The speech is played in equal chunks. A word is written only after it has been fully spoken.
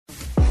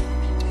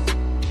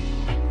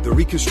the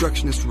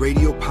Reconstructionist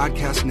Radio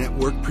Podcast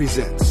Network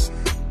presents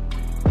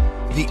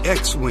The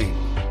X-Wing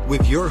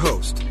with your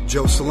host,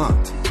 Joe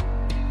Salant.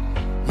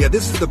 Yeah,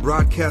 this is the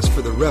broadcast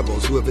for the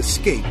rebels who have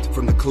escaped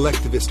from the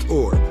collectivist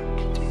orb.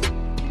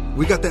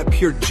 We got that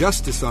pure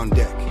justice on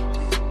deck,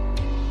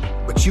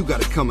 but you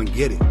gotta come and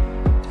get it.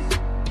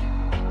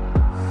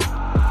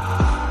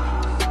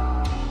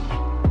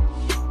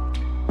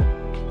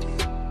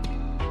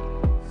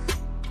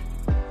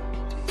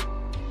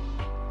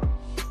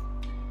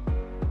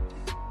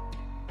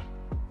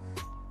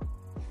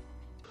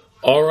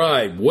 All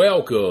right,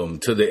 welcome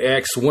to the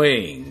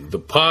X-Wing, the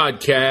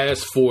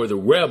podcast for the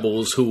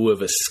rebels who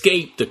have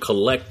escaped the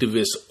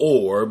collectivist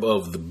orb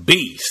of the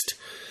beast.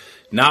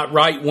 Not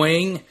right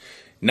wing,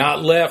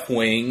 not left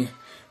wing,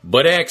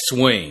 but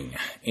X-Wing.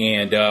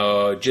 And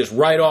just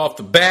right off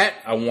the bat,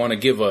 I want to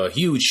give a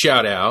huge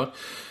shout out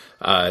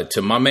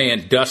to my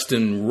man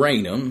Dustin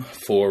Raynham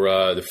for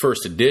the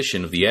first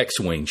edition of the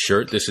X-Wing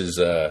shirt. This is,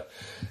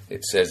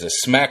 it says a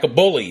smack a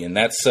bully, and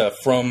that's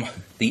from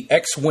the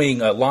X-Wing,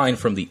 line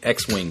from the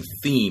X-Wing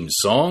theme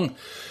song,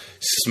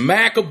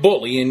 Smack a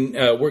Bully, and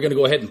we're going to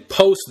go ahead and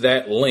post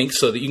that link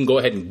so that you can go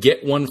ahead and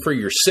get one for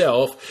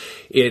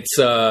yourself. It's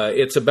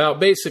about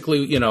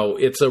basically,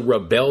 it's a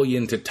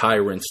rebellion to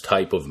tyrants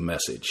type of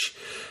message.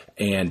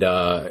 And,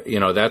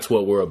 that's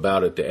what we're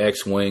about at the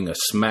X-Wing, a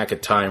smack a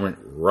tyrant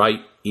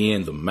right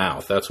in the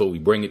mouth. That's what we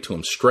bring it to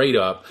them straight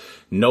up,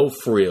 no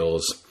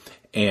frills.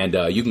 And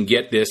you can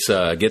get this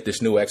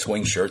new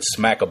X-Wing shirt,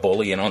 Smack a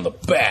Bully, and on the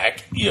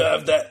back you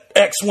have that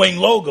X-Wing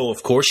logo,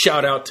 of course.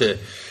 Shout out to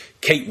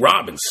Kate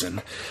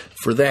Robinson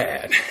for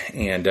that.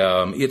 And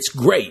it's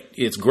great.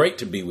 It's great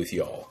to be with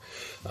y'all.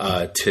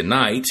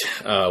 Tonight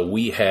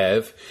we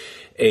have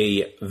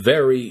a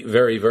very,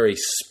 very, very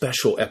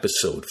special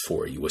episode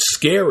for you, a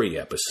scary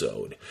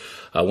episode.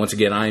 Once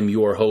again, I'm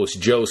your host,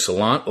 Joe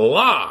Salant,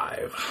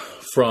 live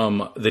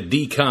from the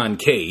Decon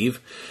Cave.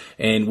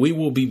 And we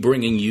will be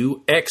bringing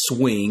you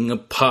X-Wing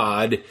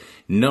Pod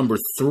number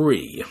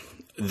 3,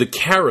 the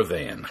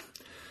Caravan,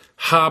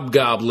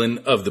 Hobgoblin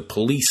of the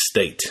Police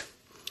State.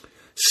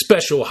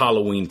 Special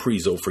Halloween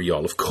prezo for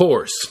y'all, of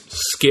course.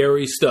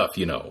 Scary stuff,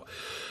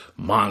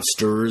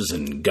 monsters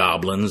and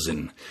goblins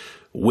and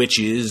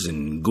witches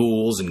and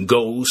ghouls and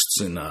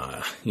ghosts and,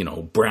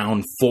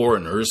 brown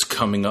foreigners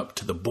coming up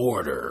to the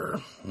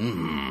border.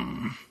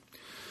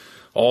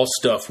 All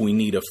stuff we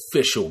need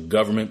official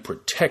government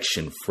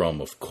protection from,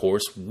 of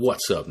course.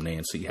 What's up,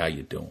 Nancy? How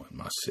you doing,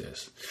 my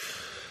sis?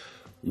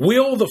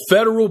 Will the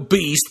federal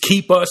beast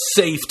keep us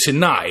safe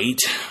tonight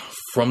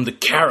from the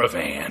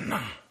caravan?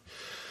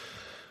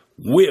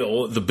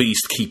 Will the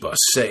beast keep us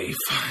safe?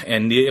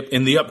 And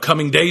in the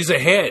upcoming days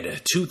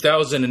ahead,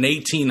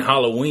 2018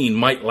 Halloween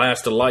might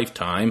last a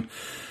lifetime.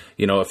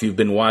 If you've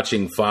been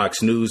watching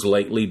Fox News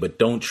lately, but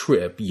don't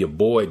trip, your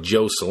boy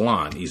Joe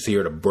Salant, he's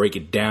here to break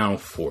it down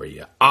for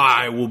you.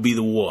 I will be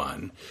the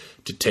one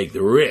to take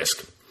the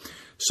risk.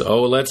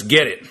 So let's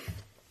get it.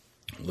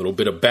 A little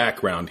bit of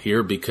background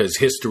here, because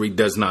history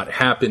does not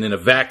happen in a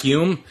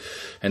vacuum,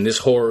 and this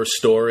horror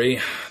story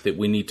that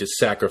we need to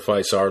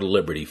sacrifice our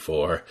liberty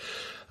for,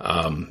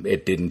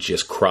 it didn't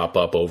just crop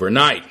up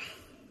overnight.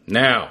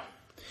 Now,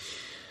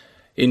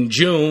 in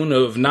June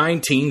of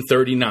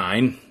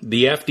 1939,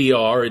 the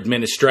FDR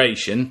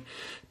administration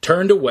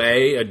turned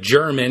away a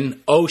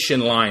German ocean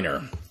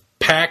liner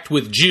packed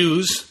with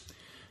Jews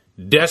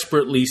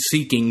desperately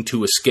seeking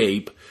to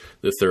escape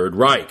the Third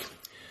Reich.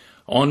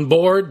 On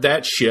board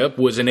that ship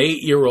was an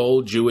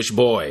 8-year-old Jewish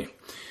boy,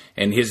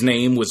 and his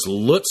name was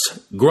Lutz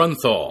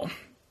Grunthal.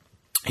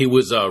 He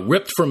was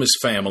ripped from his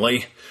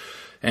family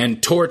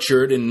and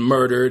tortured and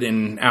murdered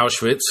in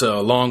Auschwitz,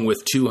 along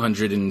with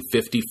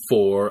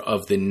 254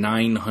 of the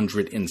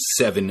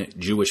 907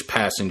 Jewish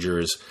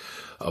passengers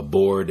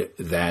aboard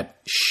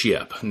that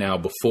ship. Now,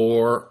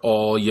 before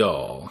all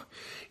y'all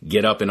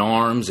get up in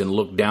arms and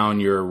look down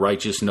your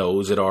righteous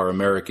nose at our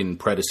American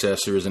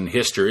predecessors in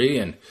history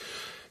and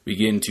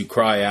begin to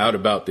cry out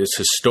about this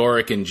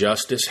historic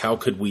injustice, how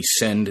could we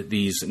send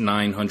these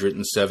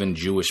 907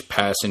 Jewish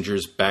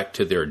passengers back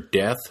to their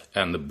death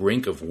on the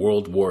brink of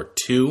World War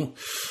II?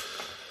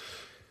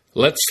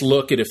 Let's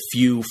look at a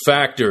few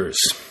factors,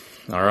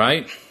 all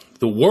right?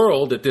 The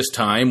world at this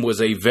time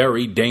was a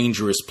very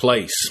dangerous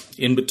place,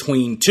 in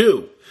between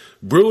two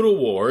brutal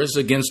wars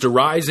against a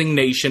rising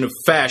nation of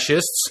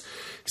fascists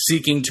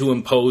seeking to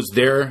impose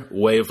their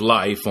way of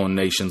life on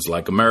nations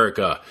like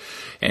America,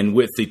 and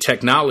with the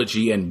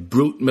technology and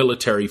brute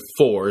military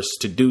force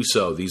to do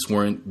so. These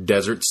weren't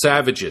desert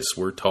savages.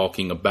 We're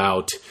talking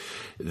about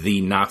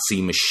the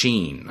Nazi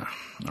machine,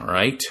 all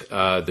right?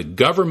 The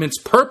government's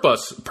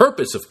purpose,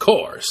 of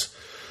course,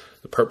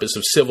 the purpose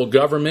of civil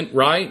government,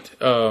 right,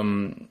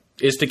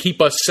 is to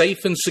keep us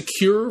safe and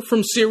secure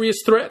from serious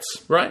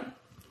threats, right?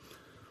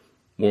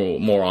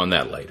 More on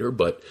that later,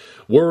 but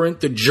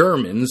weren't the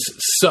Germans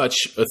such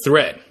a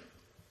threat?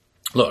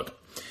 Look,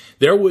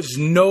 there was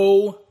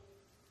no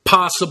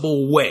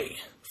possible way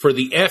for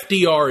the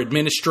FDR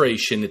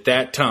administration at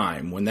that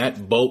time, when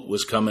that boat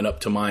was coming up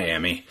to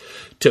Miami,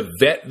 to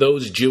vet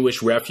those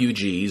Jewish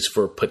refugees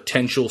for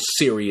potential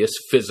serious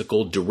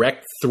physical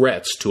direct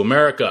threats to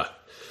America.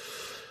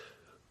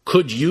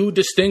 Could you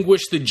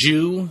distinguish the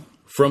Jew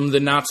from the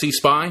Nazi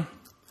spy?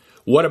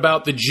 What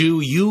about the Jew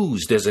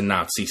used as a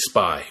Nazi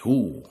spy?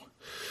 Ooh.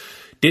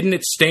 Didn't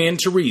it stand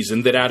to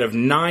reason that out of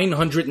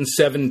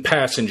 907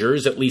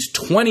 passengers, at least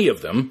 20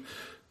 of them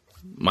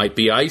might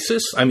be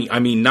ISIS? I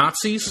mean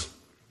Nazis?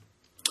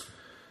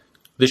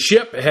 The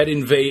ship had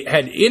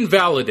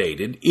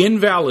invalidated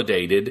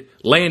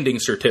landing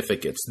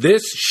certificates.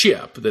 This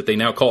ship, that they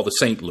now call the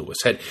St. Louis,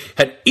 had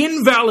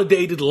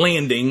invalidated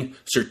landing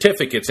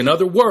certificates. In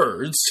other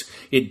words,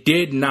 it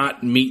did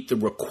not meet the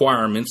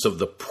requirements of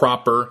the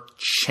proper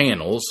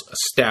channels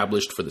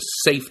established for the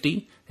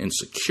safety and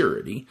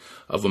security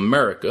of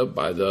America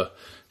by the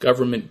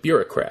government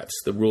bureaucrats,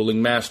 the ruling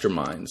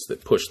masterminds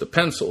that push the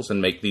pencils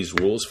and make these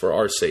rules for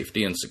our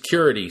safety and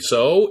security.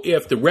 So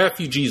if the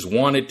refugees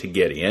wanted to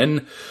get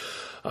in,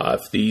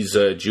 if these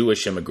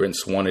Jewish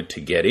immigrants wanted to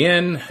get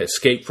in,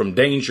 escape from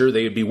danger,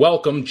 they would be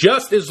welcome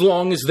just as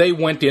long as they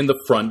went in the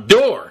front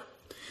door.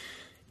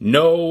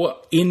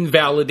 No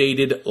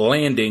invalidated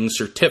landing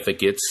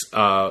certificates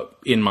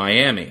in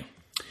Miami.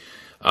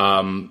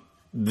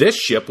 This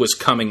ship was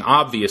coming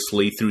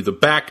obviously through the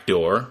back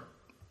door,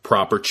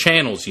 proper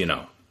channels, you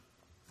know.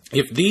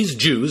 If these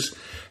Jews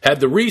had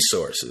the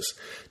resources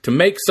to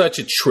make such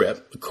a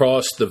trip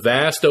across the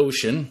vast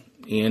ocean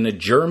in a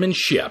German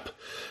ship,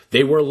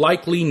 they were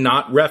likely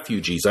not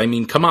refugees. I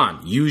mean, come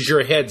on, use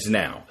your heads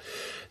now.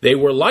 They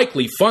were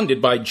likely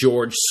funded by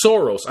George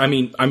Soros. I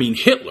mean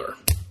Hitler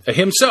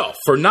himself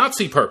for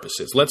Nazi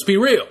purposes. Let's be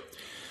real.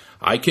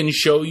 I can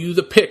show you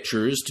the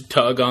pictures to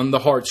tug on the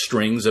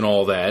heartstrings and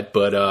all that,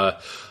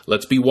 but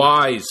let's be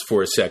wise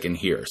for a second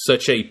here.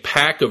 Such a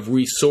pack of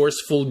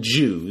resourceful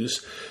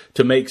Jews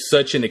to make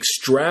such an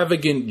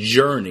extravagant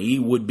journey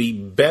would be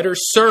better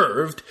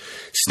served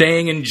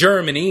staying in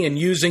Germany and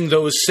using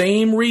those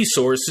same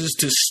resources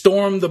to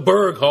storm the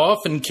Berghof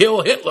and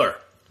kill Hitler.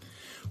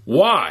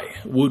 Why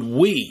would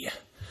we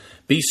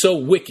be so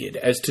wicked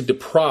as to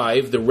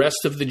deprive the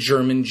rest of the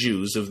German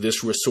Jews of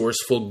this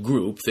resourceful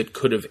group that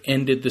could have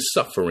ended the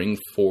suffering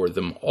for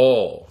them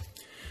all?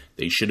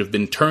 They should have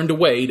been turned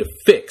away to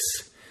fix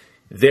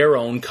their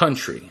own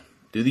country.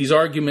 Do these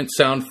arguments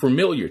sound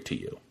familiar to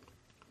you?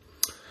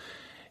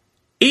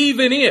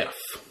 Even if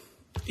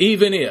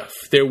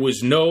there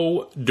was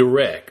no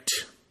direct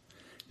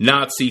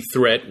Nazi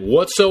threat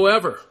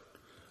whatsoever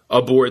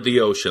aboard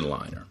the ocean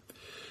liner,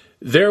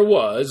 there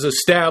was,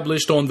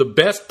 established on the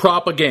best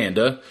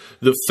propaganda,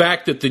 the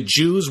fact that the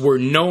Jews were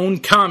known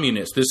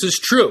communists. This is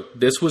true.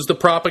 This was the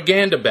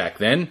propaganda back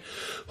then,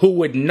 who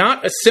would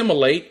not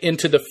assimilate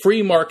into the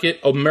free market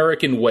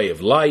American way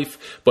of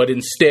life, but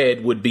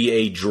instead would be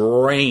a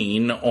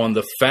drain on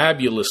the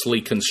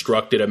fabulously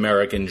constructed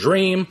American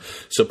dream,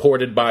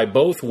 supported by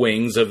both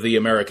wings of the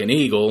American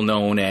eagle,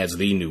 known as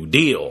the New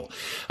Deal.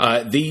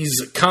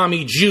 These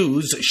commie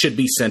Jews should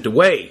be sent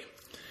away.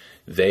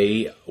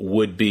 They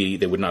would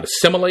not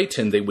assimilate,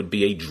 and they would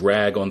be a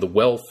drag on the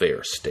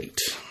welfare state.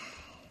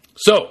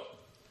 So,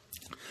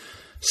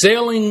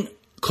 sailing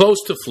close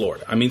to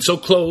Florida, so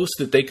close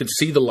that they could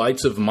see the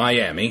lights of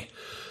Miami,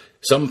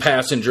 some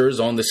passengers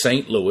on the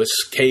St. Louis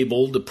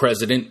cabled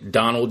President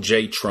Donald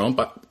J. Trump,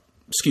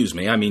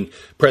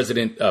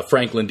 President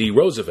Franklin D.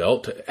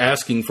 Roosevelt,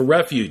 asking for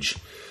refuge.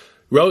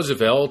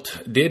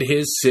 Roosevelt did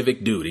his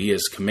civic duty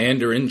as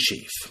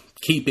commander-in-chief,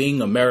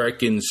 keeping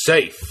Americans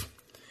safe,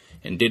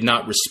 and did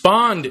not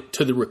respond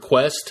to the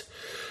request,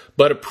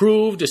 but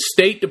approved a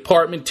State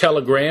Department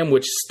telegram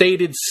which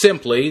stated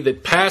simply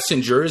that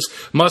passengers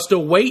must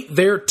await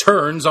their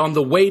turns on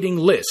the waiting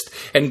list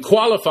and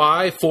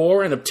qualify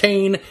for and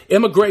obtain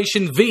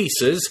immigration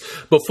visas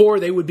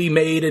before they would be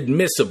made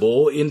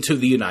admissible into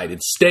the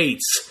United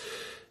States.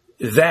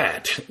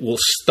 That will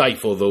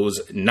stifle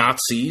those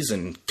Nazis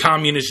and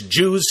communist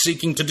Jews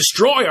seeking to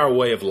destroy our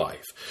way of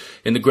life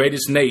in the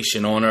greatest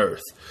nation on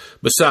earth.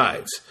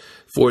 Besides,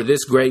 for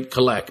this great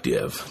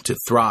collective to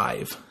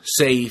thrive,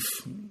 safe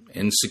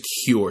and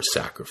secure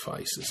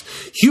sacrifices,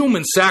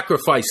 human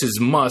sacrifices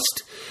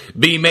must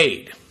be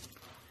made.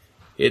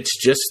 It's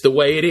just the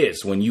way it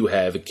is when you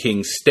have a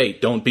king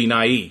state. Don't be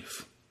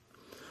naive.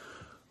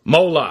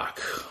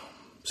 Moloch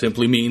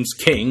simply means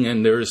king,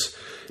 and there's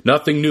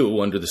nothing new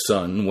under the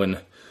sun when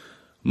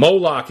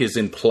Moloch is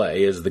in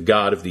play as the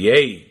god of the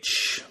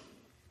age.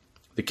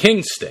 The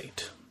king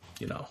state,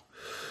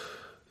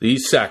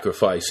 These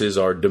sacrifices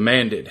are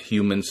demanded,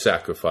 human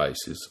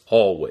sacrifices,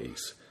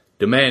 always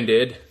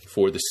demanded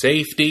for the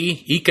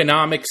safety,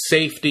 economic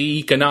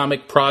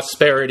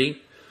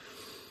prosperity.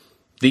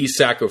 These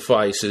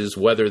sacrifices,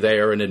 whether they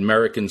are an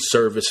American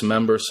service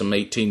member, some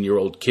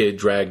 18-year-old kid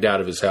dragged out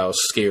of his house,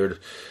 scared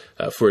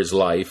for his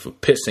life,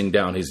 pissing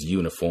down his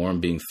uniform,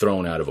 being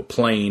thrown out of a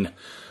plane,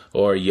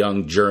 or a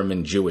young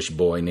German Jewish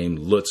boy named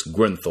Lutz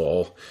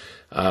Grunthal,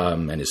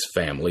 and his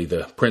family,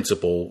 the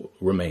principle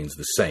remains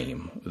the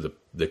same.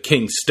 The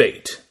king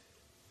state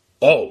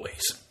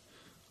always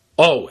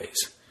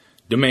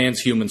demands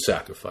human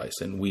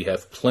sacrifice. And we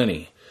have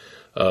plenty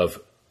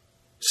of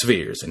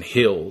spheres and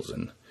hills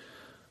and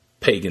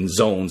pagan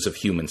zones of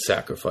human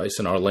sacrifice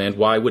in our land.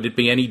 Why would it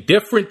be any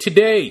different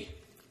today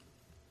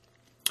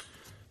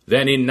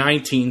than in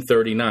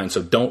 1939?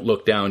 So don't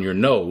look down your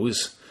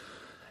nose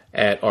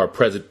at our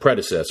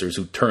predecessors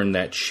who turned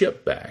that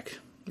ship back,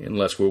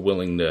 unless we're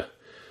willing to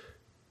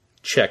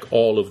check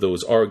all of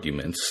those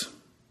arguments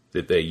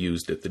that they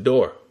used at the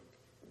door.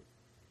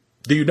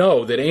 Do you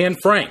know that Anne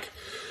Frank,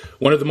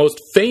 one of the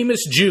most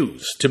famous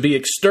Jews to be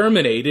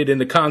exterminated in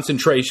the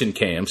concentration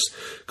camps,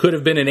 could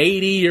have been an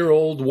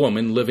 80-year-old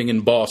woman living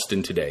in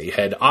Boston today,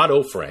 had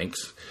Otto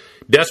Frank's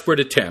desperate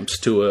attempts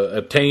to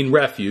obtain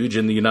refuge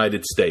in the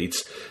United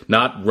States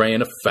not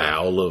ran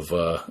afoul of,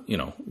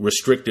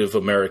 restrictive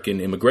American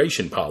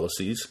immigration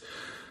policies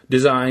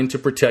designed to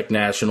protect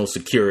national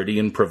security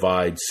and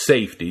provide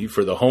safety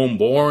for the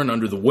homeborn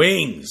under the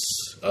wings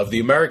of the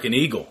American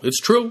eagle. It's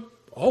true.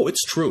 Oh,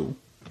 it's true.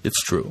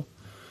 It's true.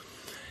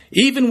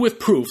 Even with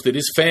proof that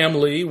his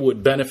family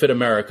would benefit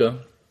America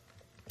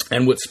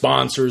and with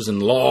sponsors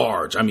and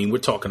we're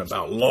talking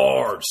about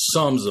large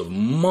sums of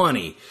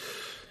money,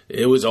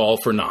 it was all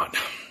for naught.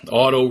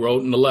 Otto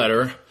wrote in a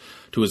letter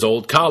to his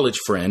old college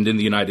friend in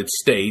the United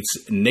States,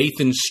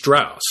 Nathan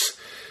Strauss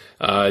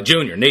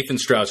Jr., and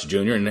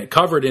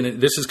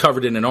this is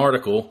covered in an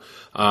article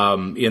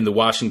in the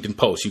Washington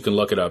Post. You can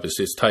look it up.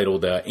 It's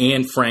titled,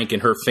 Anne Frank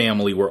and her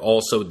family were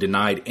also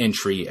denied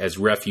entry as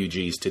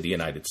refugees to the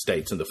United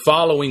States. And the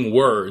following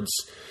words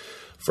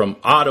from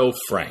Otto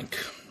Frank: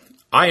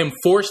 I am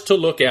forced to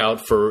look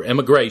out for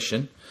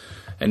immigration,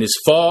 and as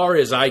far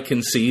as I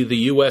can see, the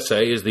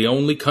USA is the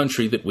only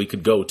country that we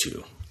could go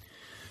to.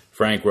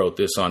 Frank wrote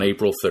this on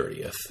April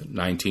 30th,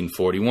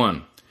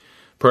 1941.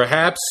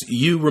 Perhaps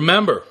you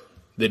remember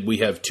that we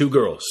have 2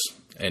 girls,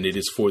 and it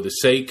is for the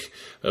sake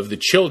of the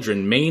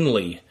children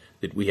mainly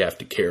that we have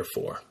to care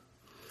for.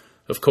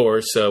 Of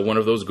course, one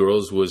of those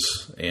girls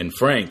was Anne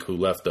Frank, who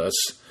left us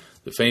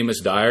the famous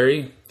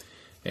diary,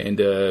 and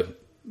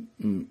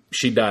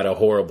she died a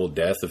horrible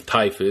death of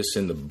typhus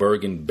in the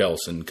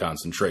Bergen-Belsen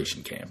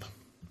concentration camp.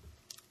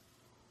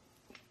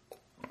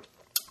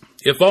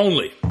 If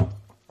only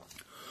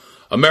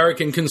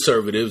American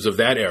conservatives of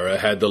that era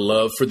had the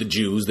love for the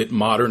Jews that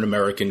modern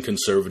American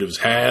conservatives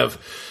have,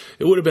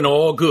 it would have been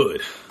all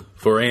good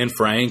for Anne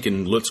Frank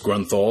and Lutz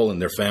Grunthal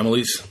and their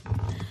families.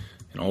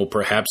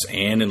 Perhaps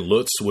Anne and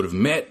Lutz would have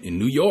met in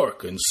New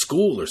York in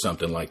school or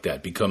something like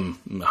that, become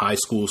high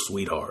school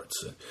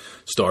sweethearts,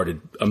 started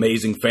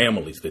amazing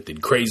families that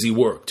did crazy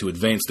work to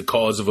advance the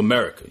cause of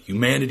America,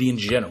 humanity in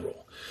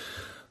general.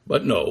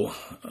 But no,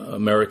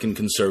 American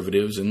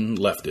conservatives and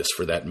leftists,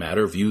 for that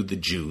matter, viewed the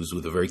Jews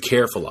with a very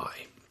careful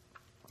eye,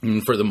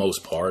 for the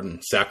most part,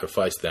 and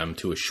sacrificed them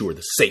to assure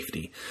the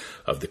safety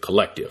of the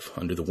collective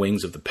under the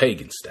wings of the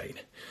pagan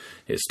state.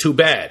 It's too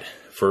bad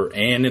for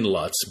Anne and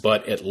Lutz,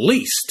 but at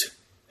least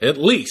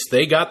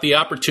they got the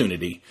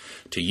opportunity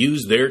to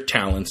use their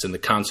talents in the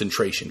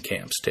concentration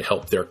camps to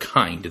help their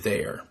kind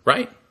there,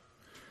 right?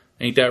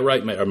 Ain't that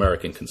right,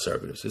 American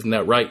conservatives? Isn't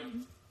that right,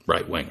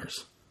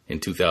 right-wingers,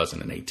 in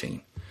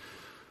 2018?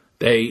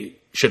 They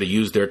should have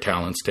used their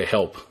talents to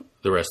help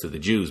the rest of the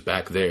Jews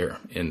back there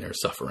in their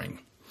suffering.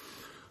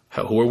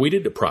 Who are we to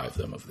deprive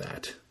them of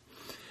that?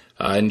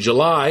 In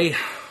July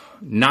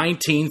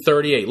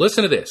 1938,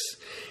 listen to this.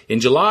 In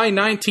July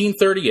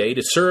 1938,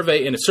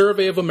 in a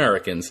survey of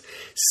Americans,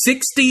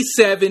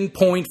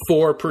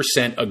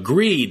 67.4%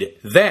 agreed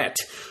that,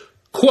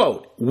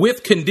 quote,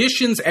 with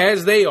conditions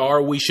as they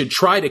are, we should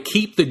try to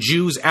keep the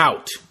Jews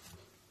out.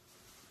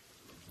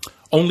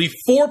 Only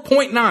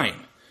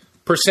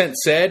 4.9%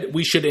 said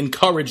we should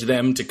encourage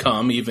them to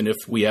come, even if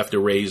we have to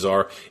raise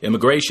our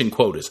immigration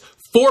quotas.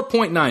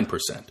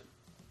 4.9%.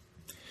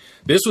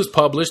 This was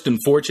published in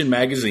Fortune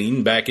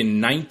magazine back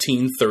in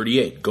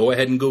 1938. Go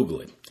ahead and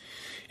Google it.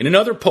 In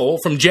another poll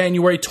from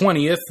January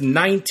 20th,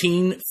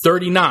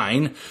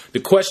 1939, the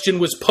question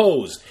was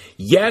posed,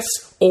 yes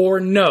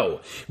or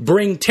no,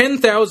 bring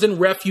 10,000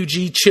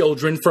 refugee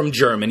children from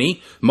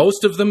Germany,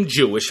 most of them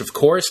Jewish, of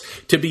course,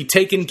 to be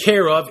taken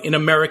care of in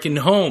American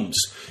homes.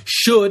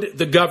 Should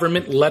the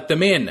government let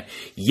them in?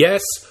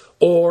 Yes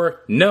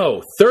or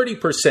no?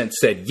 30%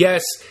 said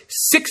yes,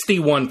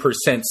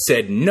 61%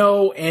 said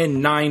no,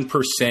 and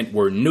 9%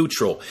 were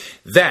neutral.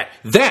 That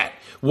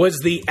was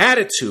the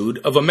attitude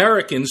of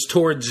Americans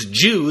towards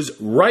Jews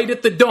right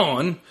at the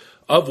dawn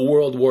of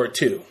World War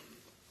II.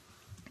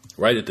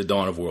 Right at the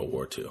dawn of World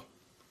War II.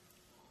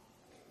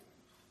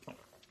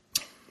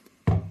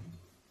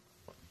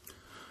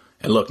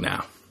 And look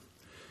now,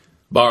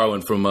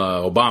 borrowing from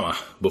Obama,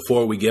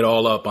 before we get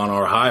all up on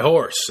our high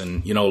horse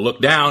and,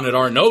 look down at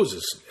our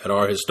noses, at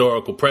our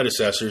historical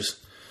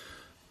predecessors,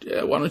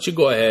 why don't you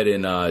go ahead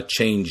and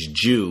change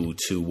Jew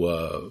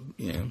to,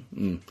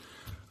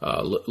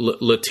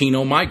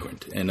 Latino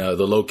migrant and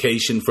the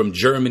location from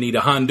Germany to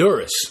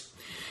Honduras.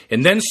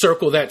 And then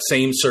circle that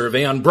same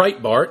survey on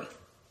Breitbart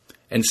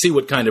and see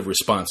what kind of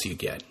response you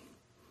get.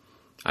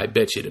 I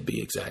bet you it'd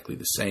be exactly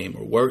the same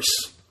or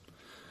worse.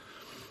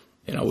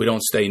 We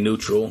don't stay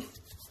neutral.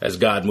 As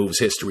God moves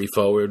history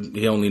forward,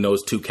 he only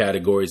knows two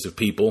categories of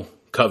people,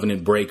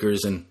 covenant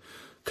breakers and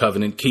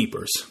covenant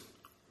keepers.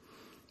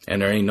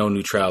 And there ain't no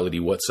neutrality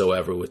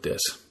whatsoever with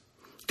this.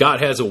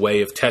 God has a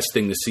way of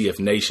testing to see if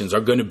nations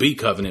are going to be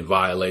covenant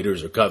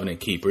violators or covenant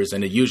keepers,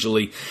 and it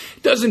usually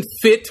doesn't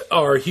fit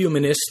our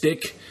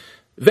humanistic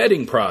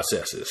vetting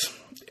processes.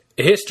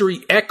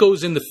 History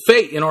echoes in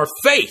our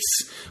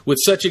face with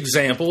such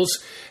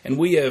examples, and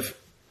we have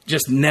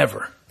just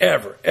never,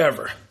 ever,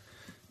 ever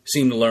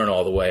seemed to learn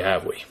all the way,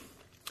 have we?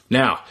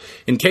 Now,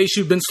 in case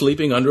you've been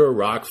sleeping under a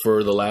rock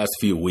for the last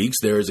few weeks,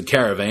 there is a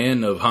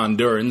caravan of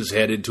Hondurans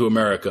headed to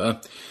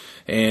America,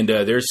 and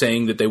they're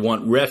saying that they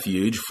want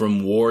refuge from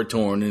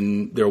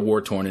their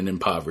war-torn and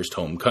impoverished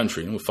home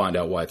country. And we'll find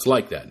out why it's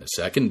like that in a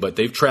second. But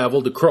they've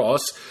traveled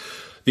across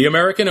the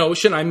American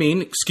ocean.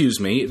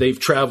 They've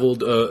traveled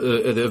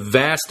the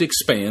vast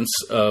expanse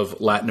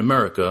of Latin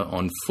America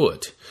on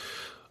foot.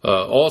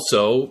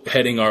 Also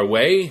heading our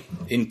way,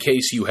 in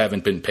case you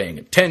haven't been paying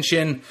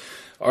attention,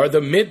 are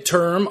the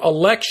midterm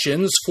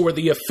elections for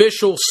the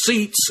official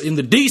seats in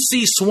the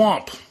D.C.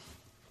 swamp.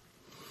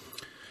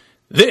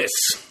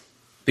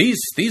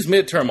 These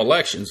midterm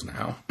elections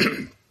now,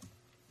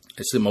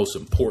 it's the most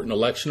important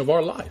election of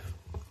our life,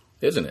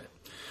 isn't it?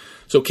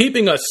 So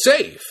keeping us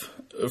safe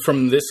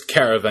from this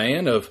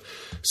caravan of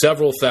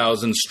several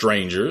thousand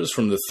strangers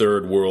from the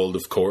third world,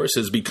 of course,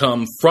 has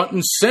become front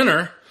and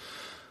center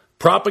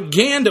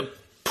propaganda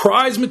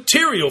prize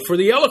material for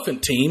the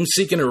elephant team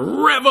seeking to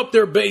rev up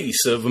their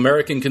base of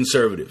American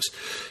conservatives.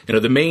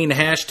 The main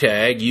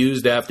hashtag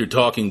used after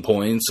talking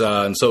points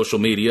on social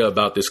media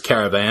about this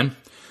caravan,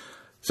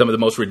 some of the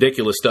most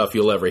ridiculous stuff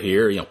you'll ever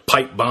hear,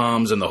 pipe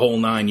bombs and the whole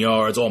 9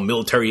 yards, all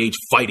military-age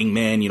fighting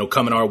men,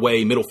 coming our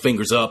way, middle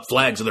fingers up,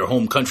 flags of their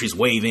home countries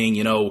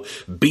waving,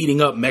 beating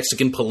up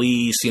Mexican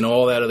police,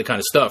 all that other kind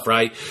of stuff,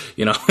 right?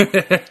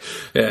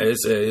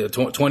 It's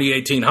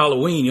 2018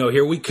 Halloween,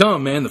 here we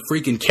come, man, the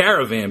freaking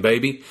caravan,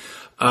 baby.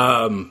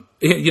 But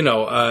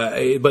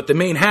the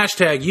main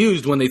hashtag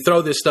used when they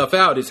throw this stuff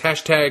out is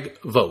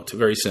hashtag vote.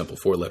 Very simple,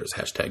 4 letters,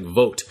 hashtag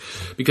vote.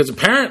 Because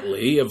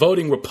apparently a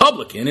voting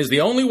Republican is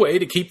the only way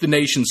to keep the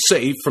nation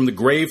safe from the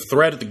grave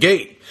threat at the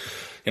gate.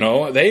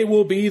 They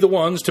will be the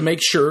ones to make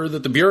sure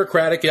that the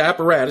bureaucratic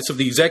apparatus of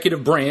the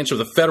executive branch of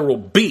the federal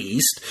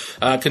beast,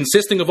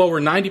 consisting of over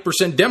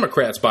 90%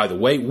 Democrats, by the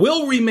way,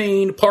 will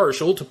remain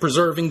partial to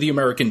preserving the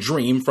American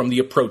dream from the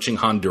approaching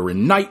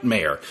Honduran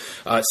nightmare.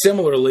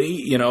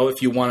 Similarly,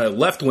 if you want a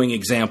left-wing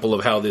example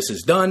of how this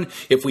is done,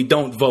 if we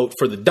don't vote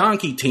for the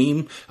donkey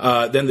team,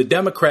 then the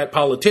Democrat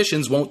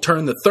politicians won't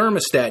turn the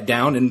thermostat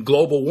down and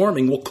global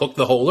warming will cook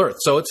the whole earth.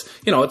 So it's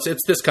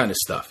this kind of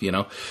stuff,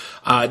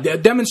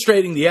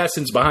 Demonstrating the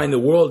essence behind the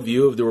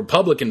worldview of the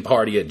Republican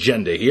Party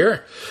agenda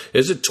here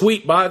is a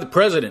tweet by the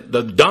president,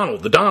 the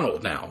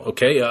Donald now,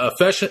 okay,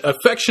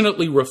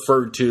 affectionately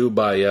referred to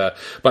by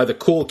the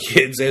cool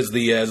kids as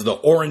the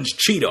Orange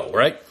Cheeto,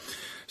 right?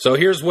 So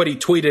here's what he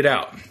tweeted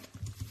out.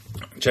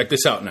 Check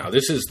this out now.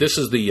 This is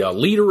the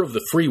leader of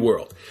the free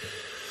world.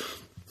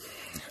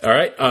 All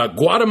right,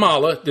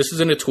 Guatemala, this is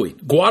in a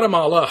tweet.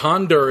 Guatemala,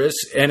 Honduras,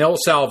 and El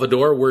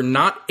Salvador were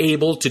not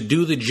able to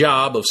do the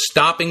job of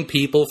stopping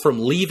people from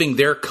leaving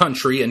their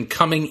country and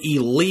coming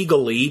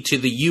illegally to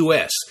the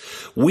U.S.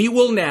 We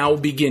will now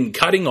begin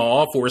cutting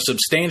off or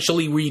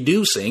substantially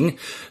reducing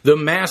the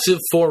massive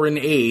foreign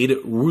aid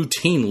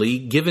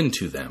routinely given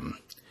to them.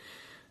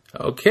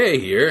 Okay,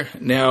 here.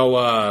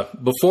 Now,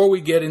 before we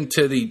get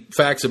into the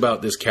facts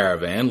about this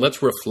caravan,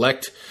 let's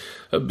reflect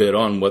a bit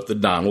on what the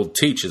Donald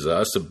teaches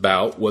us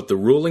about what the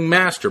ruling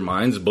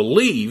masterminds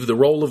believe the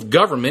role of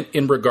government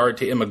in regard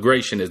to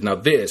immigration is. Now,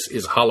 this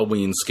is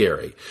Halloween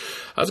scary.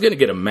 I was going to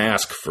get a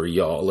mask for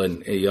y'all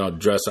and,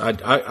 dress.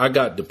 I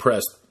got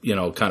depressed,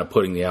 kind of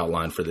putting the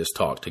outline for this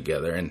talk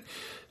together. And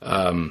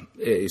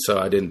so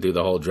I didn't do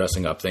the whole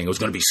dressing up thing. It was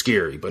going to be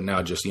scary, but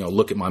now just,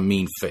 look at my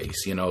mean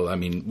face,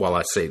 while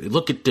I say,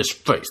 look at this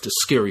face, this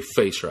scary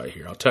face right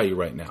here. I'll tell you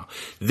right now,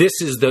 this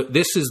is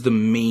the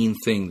main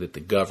thing that the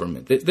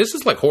government, this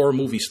is like horror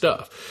movie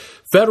stuff.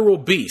 Federal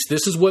beast,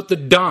 this is what the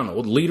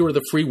Donald, leader of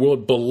the free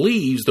world,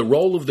 believes the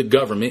role of the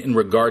government in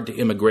regard to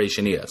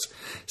immigration is.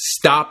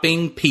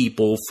 Stopping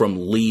people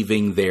from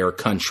leaving their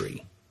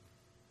country.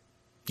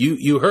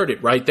 You heard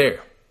it right there.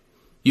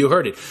 You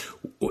heard it.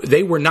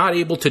 They were not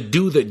able to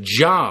do the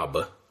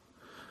job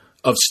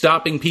of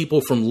stopping people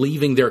from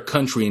leaving their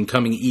country and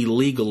coming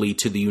illegally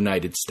to the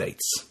United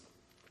States.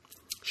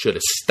 Should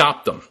have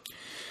stopped them.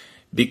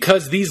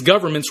 Because these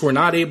governments were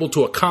not able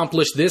to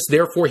accomplish this,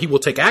 therefore he will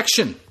take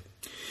action.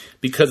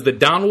 Because the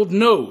Donald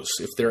knows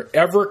if there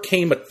ever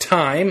came a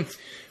time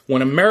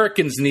when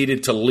Americans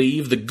needed to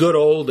leave the good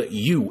old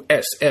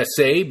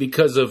USSA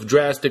because of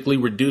drastically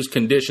reduced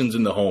conditions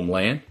in the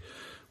homeland,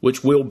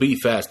 which will be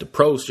fast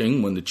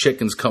approaching when the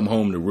chickens come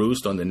home to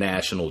roost on the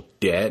national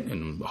debt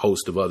and a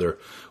host of other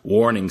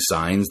warning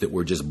signs that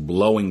we're just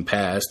blowing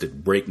past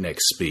at breakneck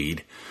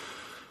speed.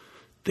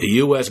 The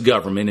U.S.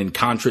 government, in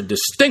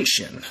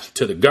contradistinction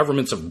to the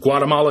governments of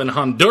Guatemala and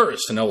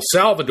Honduras and El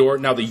Salvador,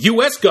 now the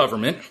U.S.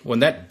 government, when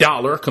that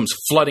dollar comes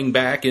flooding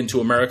back into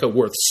America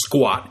worth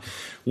squat,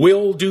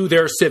 will do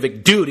their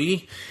civic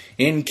duty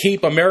and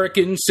keep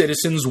American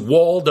citizens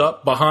walled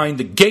up behind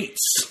the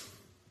gates.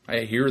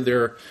 I hear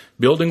they're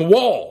building a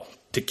wall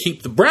to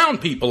keep the brown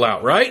people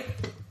out, right?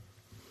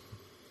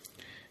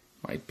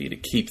 Might be to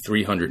keep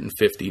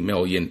 350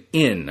 million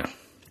in.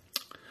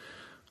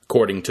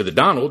 According to the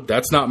Donald,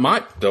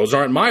 those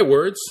aren't my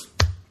words.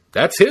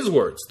 That's his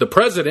words. The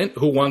president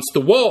who wants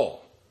the wall.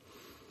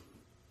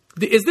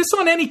 Is this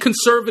on any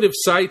conservative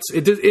sites?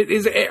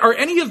 Are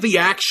any of the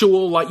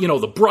actual,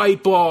 the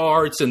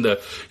Breitbarts and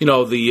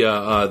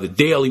the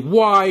Daily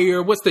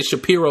Wire? What's the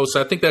Shapiro's?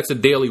 I think that's the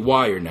Daily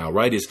Wire now,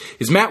 right?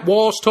 Is Matt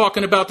Walsh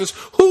talking about this?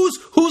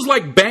 Who's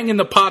like banging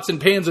the pots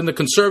and pans in the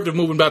conservative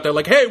movement about that?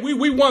 Like, hey,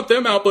 we want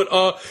them out, but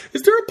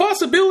is there a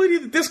possibility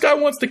that this guy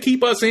wants to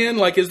keep us in?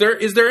 Like, is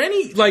there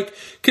any,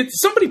 could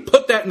somebody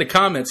put that in the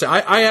comments?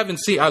 I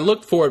haven't seen. I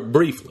looked for it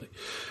briefly,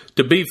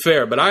 to be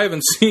fair, but I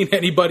haven't seen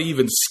anybody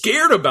even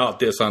scared about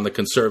this on the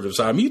conservative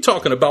side. I mean, you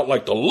talking about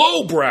the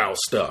lowbrow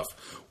stuff.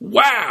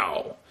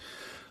 Wow.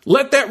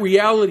 Let that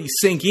reality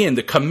sink in.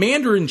 The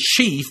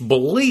commander-in-chief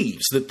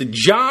believes that the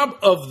job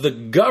of the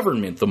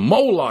government, the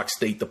Moloch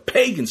state, the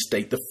pagan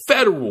state, the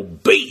federal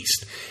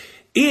beast,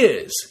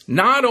 is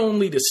not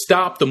only to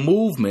stop the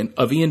movement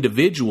of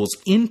individuals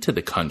into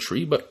the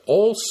country, but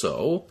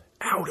also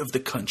out of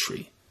the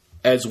country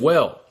as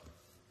well.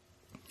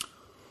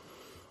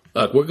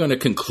 We're going to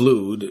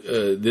conclude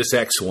this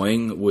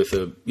X-Wing with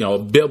a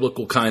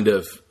biblical kind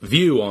of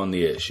view on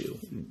the issue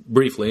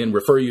briefly and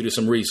refer you to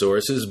some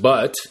resources.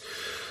 But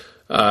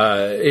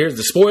here's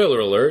the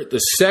spoiler alert. The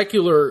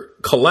secular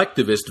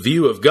collectivist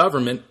view of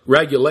government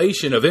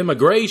regulation of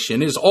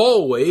immigration is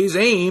always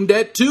aimed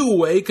at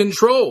two-way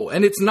control.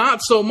 And it's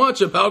not so much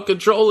about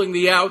controlling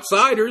the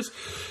outsiders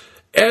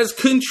as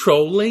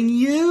controlling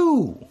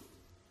you.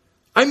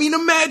 I mean,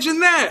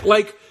 imagine that.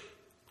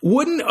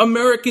 Wouldn't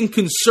American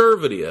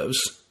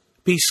conservatives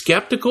be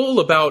skeptical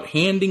about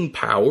handing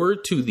power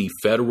to the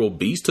federal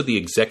beast, to the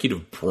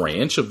executive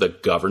branch of the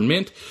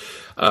government,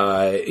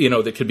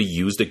 that could be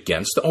used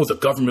against them? The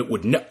government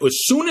would as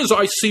soon as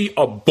I see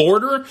a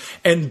border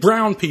and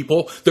brown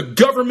people, the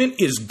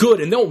government is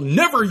good and they'll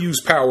never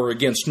use power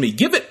against me.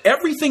 Give it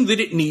everything that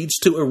it needs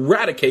to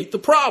eradicate the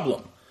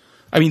problem.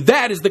 I mean,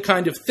 that is the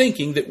kind of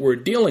thinking that we're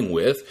dealing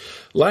with.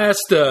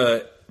 Last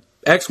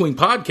X-Wing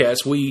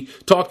podcast, we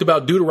talked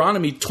about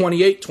Deuteronomy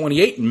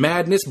 28:28,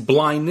 madness,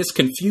 blindness,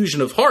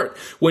 confusion of heart.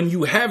 When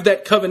you have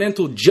that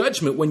covenantal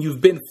judgment, when you've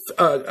been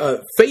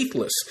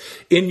faithless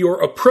in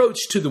your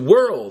approach to the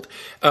world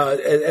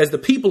as the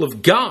people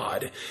of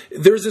God,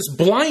 there's this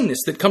blindness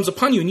that comes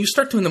upon you, and you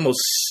start doing the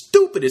most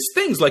stupidest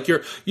things. Like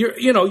you're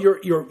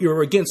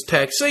against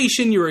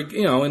taxation.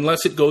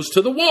 Unless it goes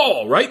to the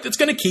wall, right? That's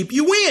going to keep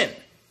you in.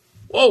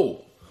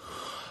 Whoa.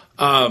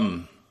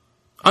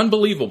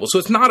 Unbelievable. So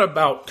it's not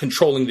about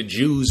controlling the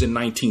Jews in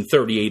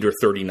 1938 or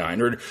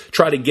 39 or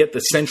try to get the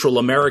Central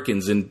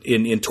Americans in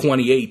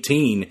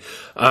 2018,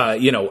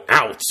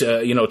 out,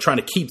 trying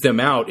to keep them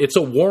out. It's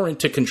a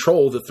warrant to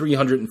control the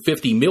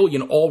 350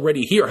 million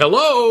already here.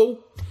 Hello.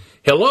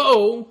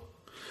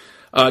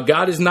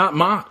 God is not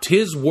mocked.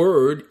 His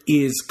word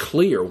is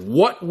clear.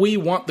 What we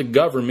want the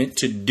government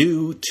to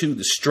do to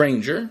the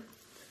stranger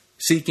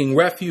seeking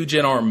refuge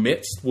in our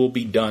midst will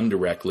be done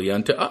directly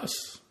unto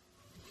us.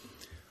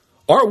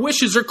 Our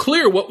wishes are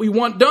clear what we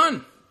want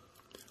done.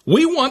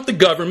 We want the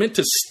government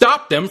to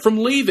stop them from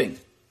leaving.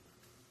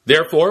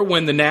 Therefore,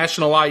 when the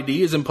national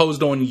ID is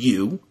imposed on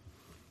you,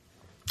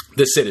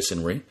 the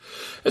citizenry,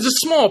 there's a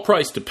small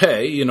price to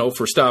pay,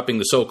 for stopping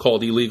the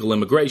so-called illegal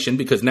immigration,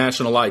 because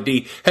national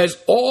ID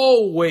has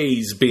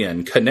always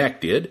been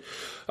connected,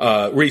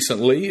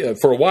 recently,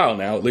 for a while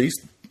now at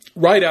least,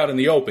 right out in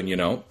the open,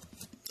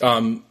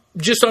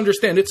 Just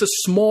understand, it's a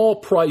small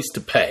price to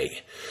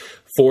pay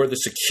for the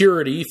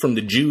security from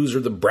the Jews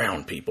or the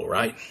brown people,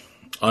 right?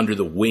 Under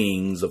the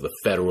wings of the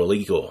federal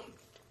eagle.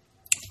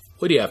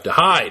 What do you have to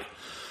hide?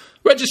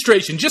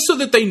 Registration, just so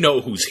that they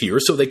know who's here,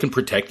 so they can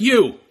protect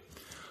you.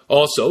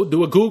 Also,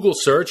 do a Google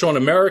search on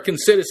American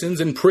citizens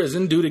in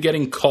prison due to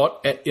getting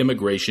caught at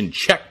immigration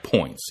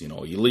checkpoints.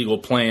 Illegal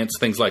plants,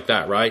 things like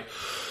that, right?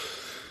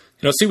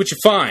 See what you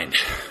find.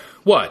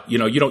 What? You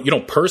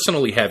don't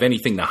personally have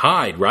anything to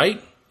hide,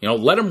 right?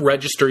 Let them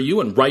register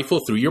you and rifle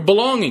through your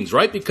belongings,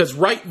 right? Because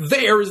right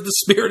there is the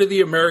spirit of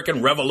the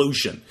American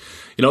Revolution.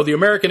 The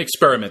American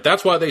experiment.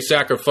 That's why they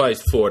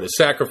sacrificed for it.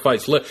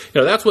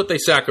 That's what they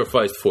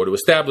sacrificed for, to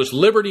establish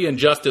liberty and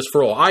justice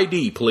for all.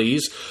 ID,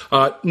 please.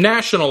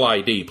 National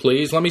ID,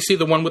 please. Let me see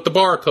the one with the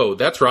barcode.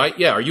 That's right.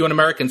 Yeah. Are you an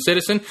American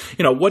citizen?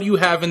 What do you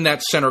have in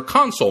that center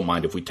console?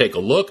 Mind if we take a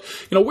look?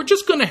 We're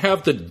just going to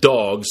have the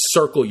dogs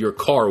circle your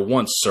car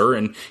once, sir,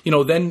 and,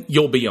 then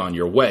you'll be on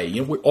your way.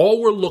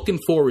 All we're looking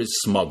for is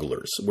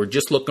smugglers. We're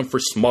just looking for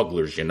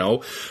smugglers,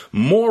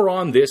 More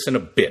on this in a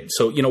bit.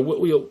 So,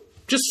 we'll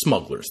just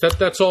smugglers.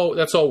 That's all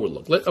we're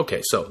looking.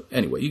 Okay, so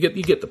anyway, you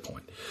get the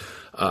point.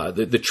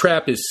 The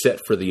trap is set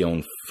for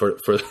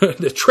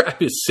the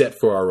trap is set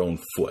for our own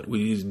foot.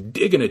 We're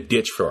digging a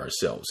ditch for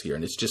ourselves here,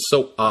 and it's just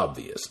so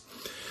obvious.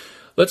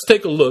 Let's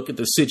take a look at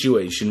the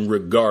situation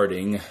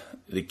regarding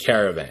the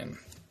caravan.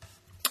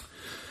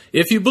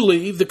 If you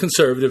believe the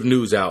conservative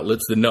news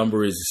outlets, the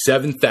number is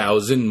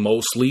 7,000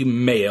 mostly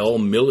male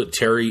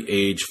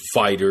military-age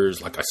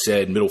fighters. Like I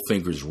said, middle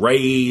fingers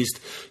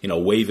raised,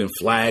 waving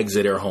flags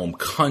at their home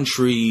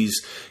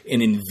countries,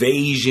 an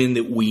invasion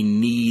that we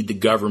need the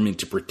government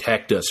to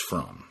protect us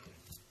from.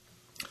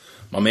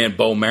 My man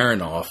Bo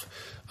Marinoff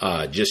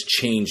just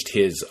changed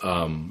his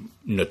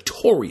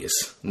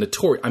notorious.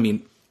 I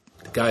mean,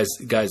 the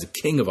guy's a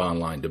king of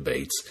online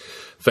debates.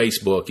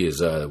 Facebook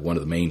is one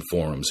of the main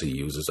forums he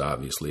uses,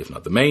 obviously, if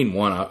not the main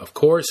one. Of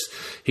course,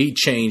 he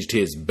changed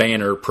his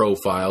banner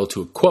profile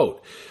to a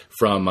quote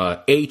from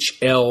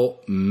H.L.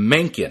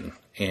 Mencken.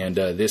 And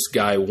this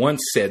guy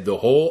once said the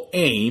whole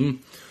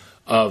aim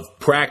of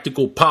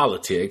practical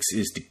politics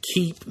is to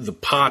keep the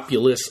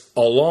populace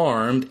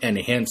alarmed and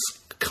hence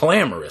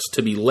clamorous,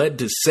 to be led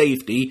to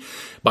safety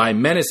by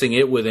menacing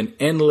it with an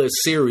endless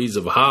series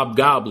of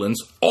hobgoblins,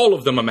 all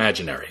of them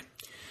imaginary.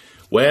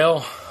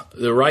 Well,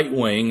 the right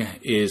wing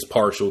is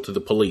partial to the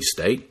police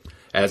state,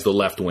 as the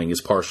left wing is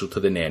partial to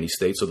the nanny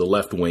state. So the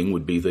left wing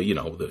would be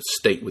the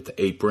state with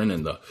the apron,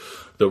 and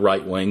the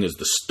right wing is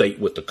the state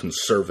with the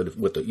conservative,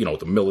 with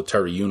the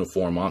military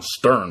uniform on,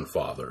 stern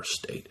father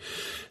state.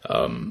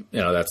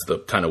 That's the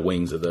kind of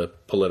wings of the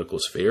political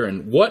sphere.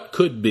 And what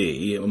could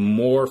be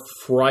more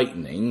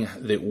frightening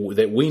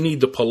that we need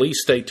the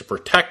police state to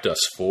protect us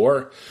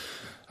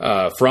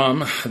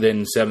from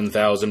than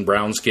 7,000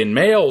 brown-skinned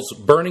males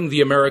burning the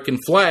American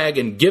flag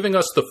and giving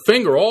us the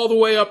finger all the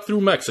way up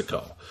through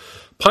Mexico.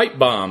 Pipe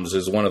bombs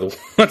is one of the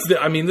ones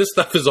that, this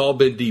stuff has all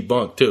been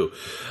debunked too.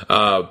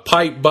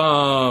 Pipe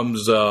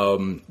bombs,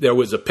 there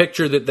was a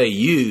picture that they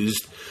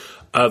used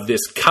of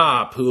this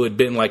cop who had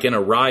been in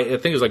a riot. I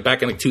think it was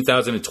back in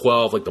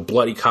 2012, the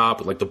bloody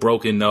cop with the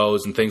broken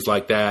nose and things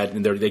like that.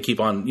 And they keep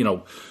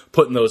on,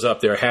 putting those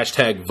up there.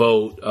 Hashtag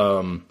vote.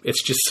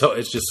 It's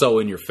just so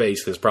in your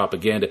face, this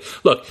propaganda.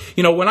 Look,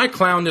 when I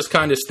clown this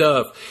kind of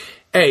stuff,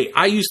 hey,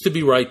 I used to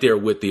be right there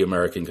with the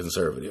American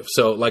conservative.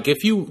 So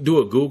if you do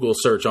a Google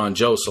search on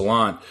Joe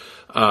Salant,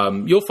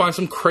 you'll find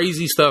some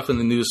crazy stuff in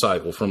the news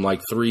cycle from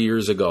 3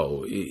 years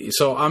ago.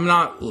 So I'm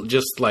not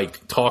just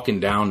talking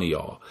down to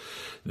y'all.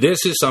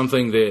 This is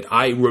something that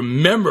I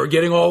remember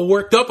getting all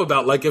worked up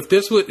about. If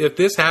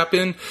this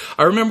happened,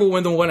 I remember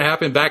when the one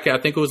happened back, I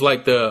think it was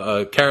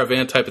the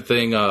caravan type of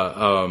thing.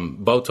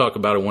 Bo talked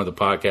about it in one of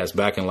the podcasts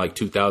back in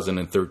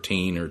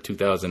 2013 or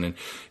 2000. And,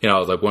 it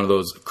was one of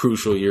those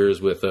crucial years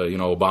with,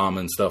 Obama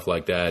and stuff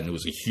like that. And it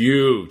was a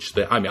huge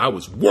thing. I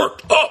was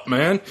worked up,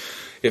 man.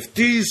 If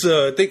these,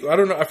 I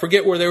don't know, I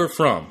forget where they were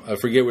from.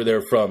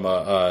 Honduran,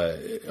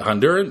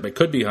 it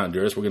could be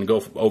Honduras. We're going to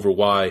go over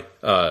why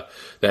that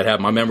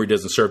happened. My memory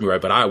doesn't serve me right,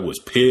 but I was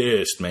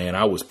pissed, man.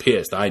 I was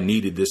pissed. I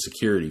needed this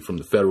security from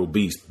the federal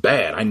beast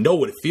bad. I know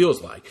what it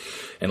feels like.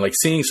 And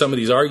seeing some of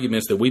these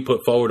arguments that we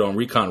put forward on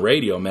Recon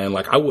Radio, man,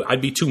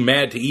 I'd be too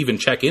mad to even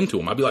check into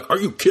them. I'd be like, are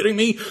you kidding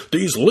me?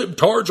 These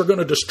libtards are going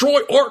to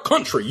destroy our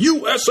country.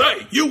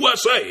 USA,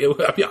 USA.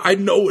 I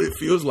know what it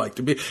feels like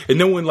to be.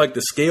 And then when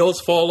the scales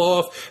fall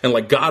off,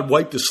 and God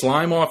wiped the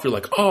slime off,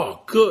 you're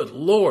oh, good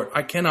Lord,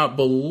 I cannot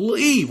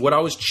believe what I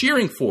was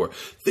cheering for.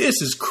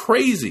 This is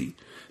crazy.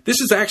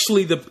 This is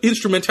actually the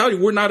instrumentality.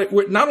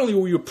 Not only are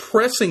we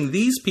oppressing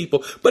these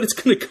people, but it's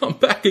going to come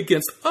back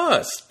against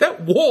us.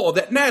 That wall,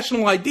 that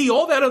national ID,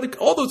 all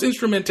those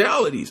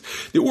instrumentalities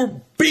that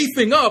we're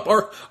beefing up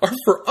are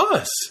for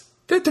us.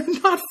 They're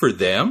not for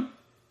them.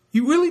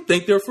 You really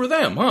think they're for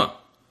them, huh?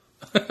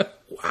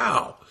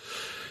 Wow.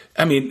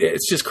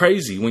 It's just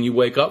crazy when you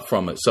wake up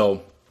from it.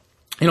 So,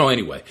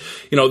 anyway,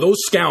 those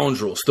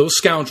scoundrels,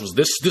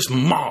 this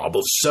mob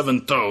of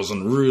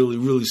 7,000 really,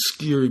 really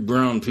scary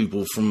brown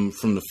people from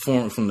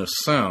the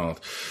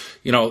South,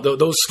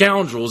 those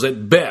scoundrels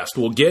at best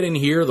will get in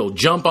here, they'll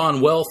jump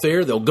on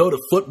welfare, they'll go to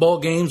football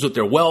games with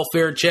their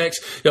welfare checks,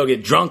 they'll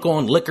get drunk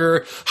on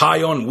liquor,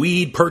 high on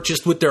weed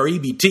purchased with their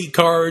EBT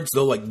cards,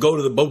 they'll go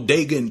to the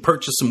bodega and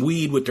purchase some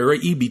weed with their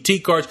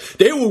EBT cards.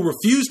 They will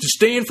refuse to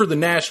stand for the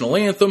national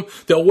anthem.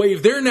 They'll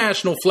wave their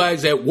national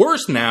flags. At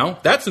worst now,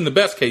 that's in the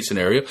best case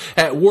scenario,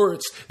 at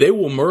worst, they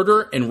will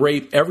murder and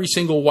rape every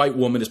single white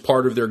woman as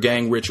part of their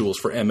gang rituals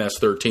for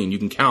MS-13. You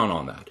can count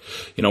on that.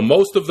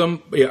 Most of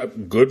them,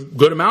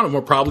 good amount of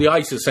them are probably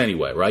ISIS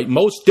anyway, right?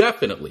 Most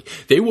definitely.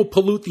 They will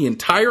pollute the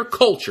entire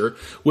culture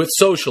with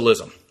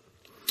socialism.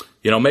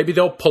 Maybe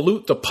they'll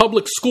pollute the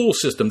public school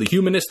system, the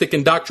humanistic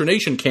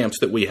indoctrination camps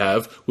that we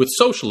have with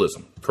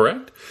socialism,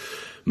 correct?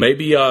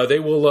 Maybe they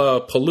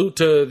will pollute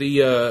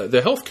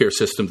the healthcare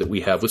system that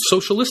we have with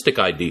socialistic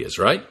ideas,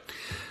 right?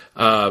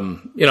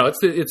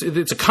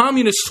 It's a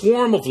communist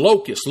swarm of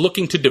locusts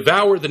looking to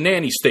devour the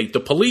nanny state. The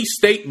police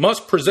state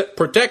must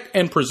protect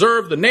and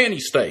preserve the nanny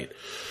state.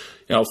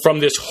 From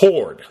this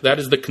horde. That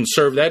is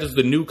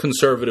the new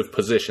conservative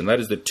position.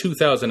 That is the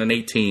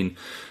 2018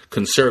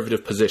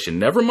 conservative position.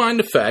 Never mind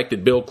the fact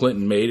that Bill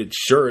Clinton made it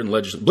sure in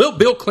legislation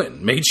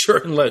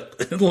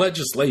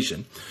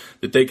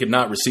that they could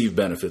not receive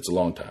benefits a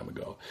long time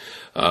ago.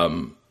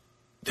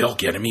 They'll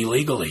get them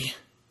illegally.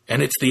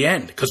 And it's the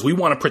end, because we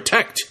want to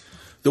protect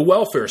the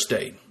welfare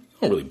state.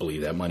 I don't really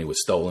believe that money was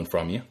stolen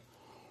from you.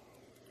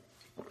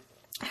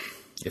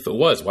 If it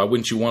was, why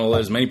wouldn't you want to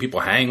let as many people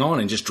hang on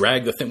and just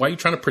drag the thing? Why are you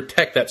trying to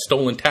protect that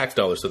stolen tax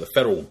dollars so the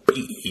federal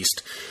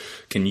beast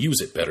can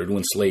use it better to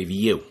enslave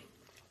you?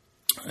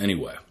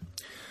 Anyway,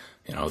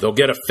 they'll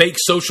get a fake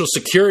Social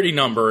Security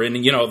number and,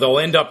 they'll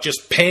end up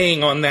just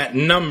paying on that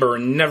number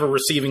and never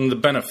receiving the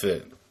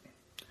benefit.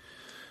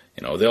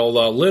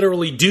 They'll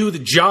literally do the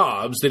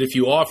jobs that if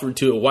you offered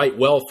to a white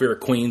welfare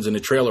queens in the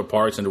trailer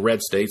parks in the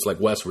red states like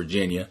West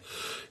Virginia,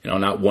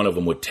 not one of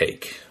them would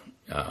take.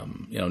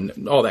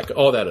 All that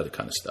other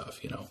kind of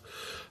stuff,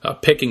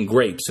 picking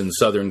grapes in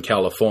Southern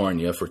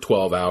California for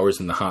 12 hours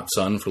in the hot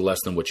sun for less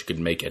than what you could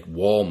make at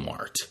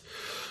Walmart.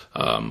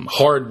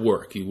 Hard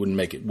work. You wouldn't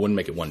make it one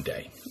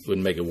day.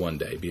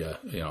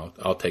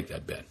 I'll take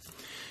that bet.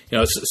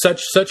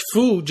 Such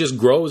food just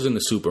grows in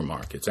the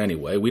supermarkets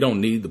anyway. We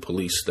don't need the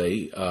police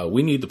state.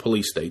 We need the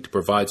police state to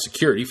provide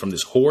security from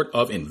this horde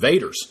of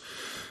invaders.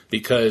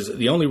 Because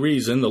the only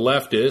reason the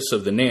leftists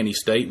of the nanny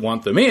state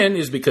want them in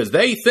is because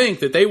they think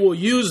that they will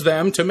use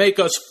them to make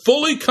us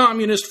fully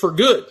communist for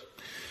good.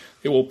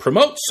 It will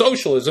promote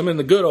socialism in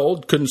the good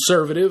old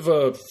conservative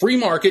free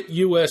market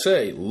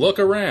USA. Look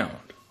around.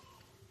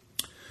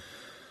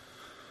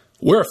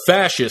 We're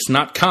fascists,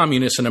 not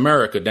communists in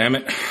America, damn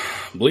it.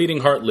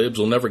 Bleeding heart libs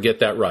will never get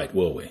that right,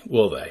 will we?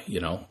 Will they?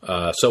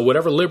 So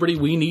whatever liberty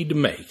we need to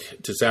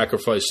make to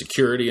sacrifice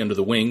security under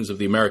the wings of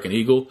the American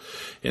eagle,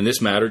 in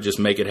this matter, just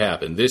make it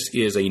happen. This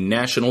is a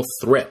national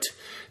threat,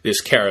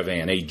 this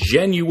caravan, a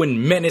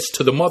genuine menace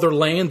to the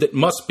motherland that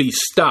must be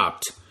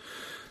stopped.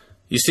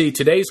 You see,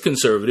 today's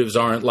conservatives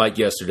aren't like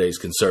yesterday's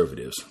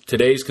conservatives.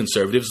 Today's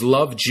conservatives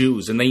love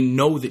Jews, and they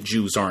know that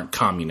Jews aren't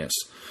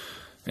communists.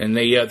 And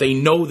they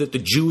know that the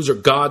Jews are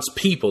God's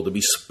people to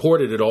be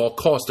supported at all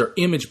costs. They're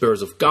image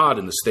bearers of God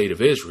in the state of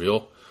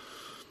Israel.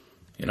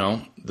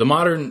 The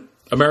modern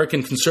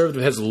American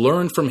conservative has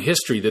learned from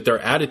history that their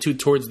attitude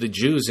towards the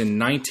Jews in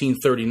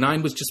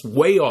 1939 was just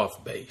way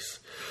off base.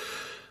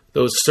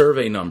 Those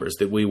survey numbers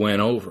that we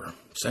went over,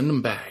 send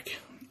them back.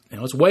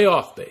 It's way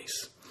off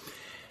base.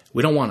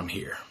 We don't want them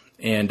here.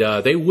 And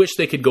they wish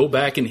they could go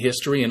back in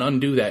history and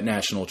undo that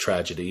national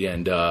tragedy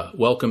and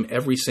welcome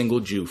every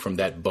single Jew from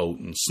that boat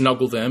and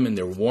snuggle them in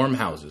their warm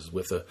houses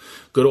with a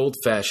good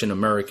old-fashioned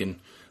American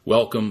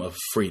welcome of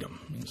freedom,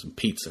 and some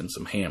pizza and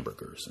some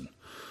hamburgers and,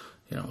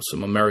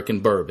 some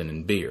American bourbon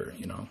and beer,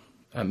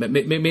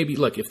 Maybe,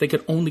 look, if they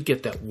could only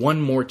get that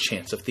one more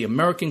chance, if the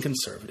American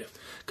conservative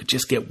could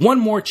just get one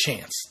more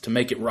chance to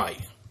make it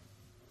right,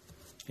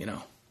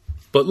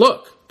 But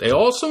look, they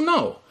also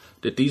know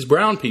that these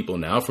brown people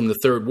now from the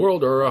third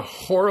world are a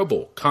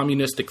horrible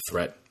communistic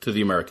threat to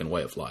the American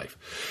way of life.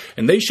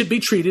 And they should be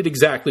treated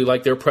exactly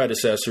like their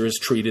predecessors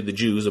treated the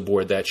Jews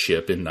aboard that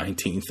ship in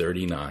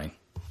 1939.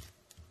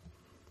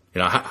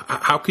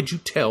 How could you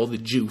tell the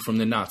Jew from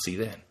the Nazi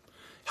then?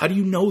 How do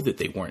you know that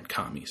they weren't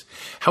commies?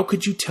 How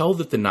could you tell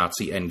that the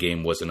Nazi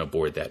endgame wasn't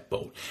aboard that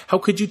boat? How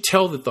could you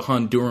tell that the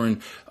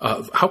Honduran,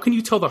 how can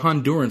you tell the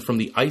Honduran from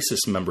the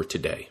ISIS member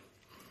today?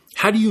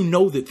 How do you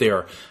know that they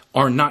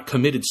are not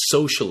committed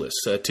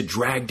socialists to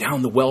drag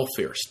down the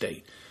welfare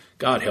state?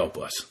 God help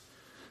us.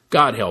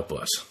 God help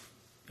us.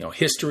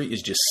 History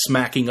is just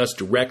smacking us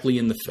directly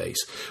in the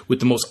face with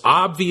the most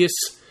obvious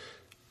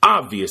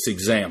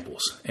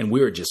examples. And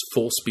we're just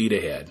full speed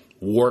ahead,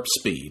 warp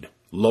speed,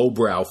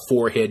 lowbrow,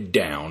 forehead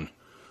down,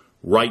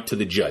 right to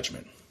the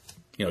judgment.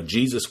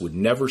 Jesus would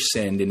never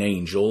send an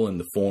angel in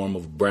the form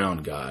of a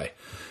brown guy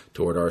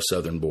toward our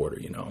southern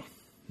border,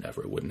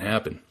 Never. It wouldn't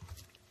happen.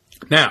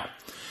 Now,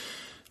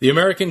 the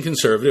American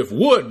conservative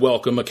would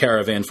welcome a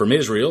caravan from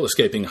Israel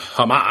escaping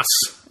Hamas,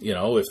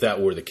 if that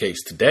were the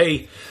case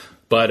today.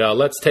 But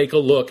let's take a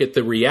look at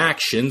the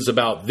reactions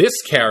about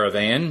this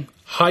caravan,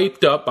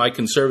 hyped up by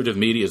conservative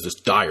media as this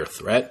dire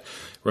threat.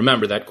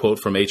 Remember that quote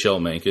from H.L.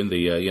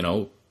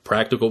 Mencken,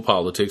 practical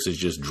politics is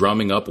just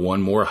drumming up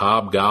one more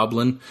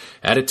hobgoblin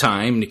at a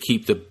time to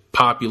keep the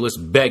populace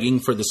begging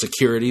for the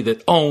security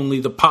that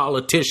only the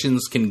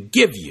politicians can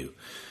give you.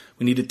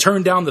 We need to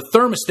turn down the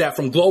thermostat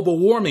from global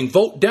warming.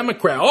 Vote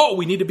Democrat. Oh,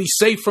 we need to be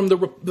safe from the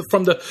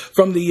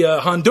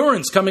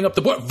Hondurans coming up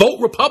the border.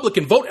 Vote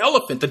Republican. Vote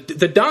elephant.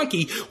 The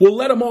donkey will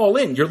let them all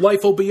in. Your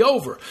life will be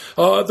over.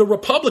 The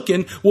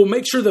Republican will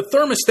make sure the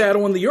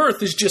thermostat on the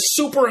earth is just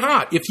super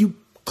hot. If you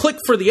click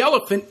for the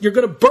elephant, you're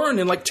going to burn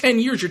in like 10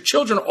 years. Your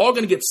children are all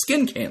going to get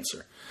skin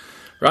cancer,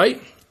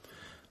 right?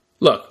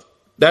 Look,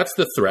 that's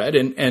the thread,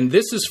 and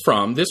this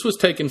was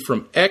taken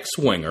from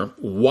ex-winger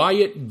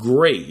Wyatt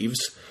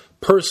Graves'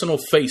 personal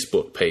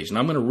Facebook page. And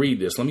I'm going to read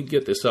this. Let me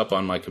get this up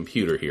on my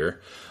computer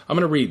here. I'm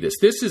going to read this.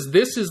 This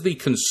is the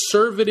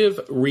conservative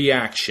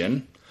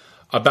reaction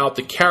about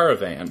the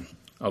caravan,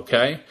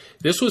 okay?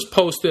 This was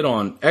posted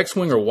on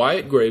ex-winger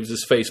Wyatt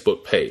Graves'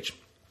 Facebook page.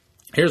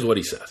 Here's what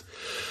he says.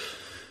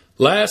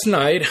 Last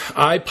night,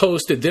 I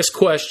posted this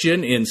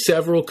question in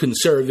several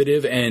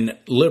conservative and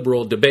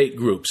liberal debate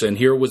groups, and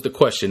here was the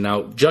question.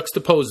 Now,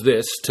 juxtapose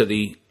this to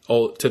the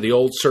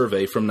old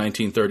survey from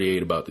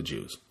 1938 about the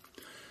Jews.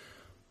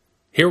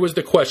 Here was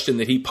the question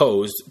that he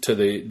posed to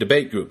the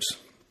debate groups.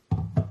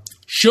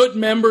 Should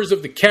members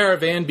of the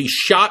caravan be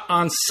shot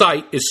on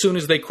sight as soon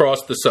as they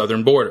cross the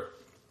southern border?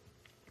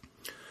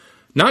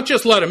 Not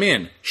just let them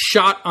in,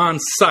 shot on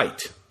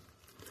sight.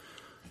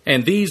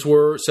 And these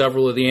were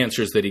several of the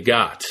answers that he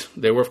got.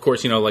 They were, of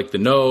course, like the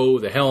no,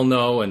 the hell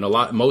no, and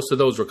most of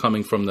those were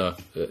coming from the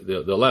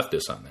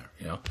leftists on there,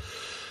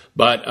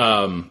 But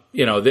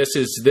this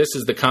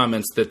is the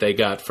comments that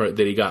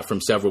he got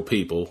from several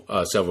people,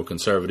 several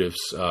conservatives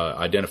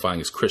identifying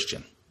as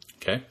Christian.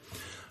 Okay,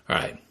 all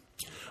right.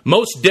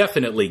 Most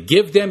definitely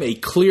give them a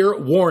clear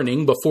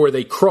warning before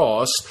they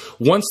cross.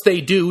 Once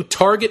they do,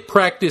 target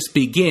practice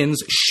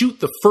begins. Shoot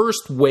the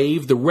first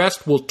wave. The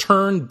rest will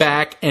turn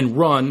back and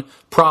run.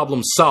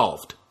 Problem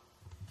solved.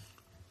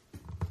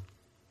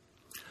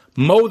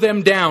 Mow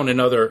them down,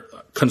 another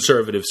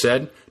conservative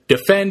said.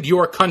 Defend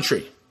your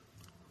country.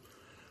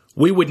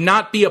 We would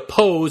not be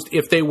opposed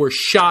if they were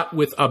shot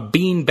with a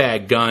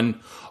beanbag gun.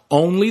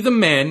 Only the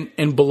men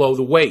and below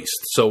the waist.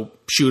 So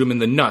shoot them in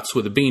the nuts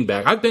with a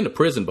beanbag. I've been to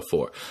prison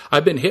before.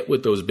 I've been hit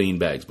with those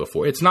beanbags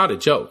before. It's not a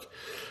joke.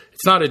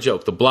 It's not a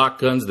joke. The block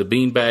guns, the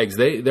beanbags,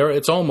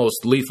 it's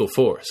almost lethal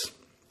force.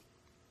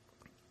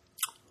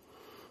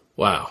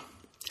 Wow.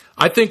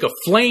 I think a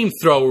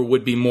flamethrower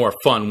would be more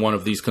fun, one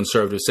of these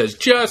conservatives says.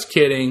 Just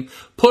kidding.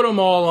 Put them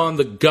all on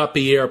the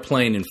Guppy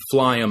airplane and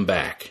fly them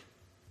back.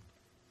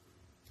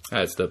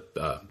 That's the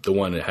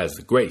one that has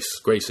the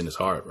grace in his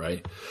heart,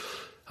 right?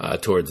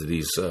 Towards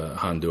these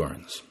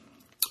Hondurans.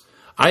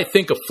 I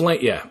think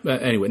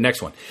anyway,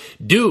 next one.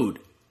 Dude,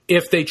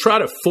 if they try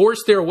to force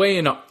their way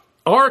into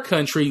our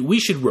country, we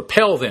should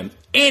repel them.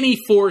 Any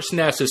force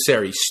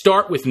necessary.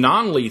 Start with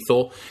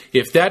non-lethal.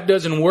 If that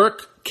doesn't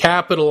work,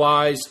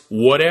 capitalize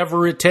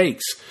whatever it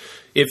takes.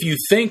 If you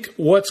think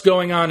what's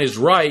going on is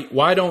right,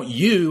 why don't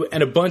you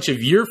and a bunch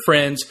of your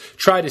friends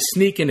try to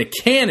sneak into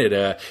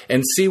Canada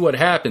and see what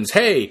happens?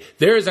 Hey,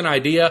 there's an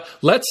idea.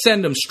 Let's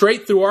send them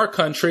straight through our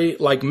country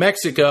like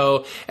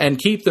Mexico and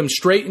keep them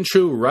straight and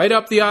true right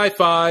up the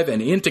I-5 and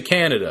into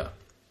Canada.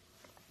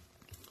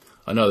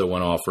 Another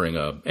one offering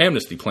an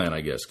amnesty plan,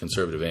 I guess,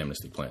 conservative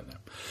amnesty plan there.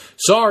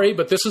 Sorry,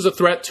 but this is a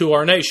threat to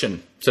our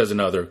nation, says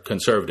another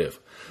conservative.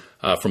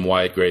 From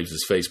Wyatt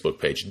Graves' Facebook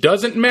page.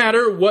 Doesn't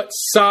matter what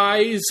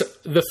size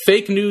the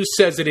fake news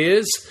says it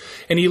is.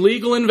 An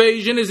illegal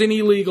invasion is an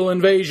illegal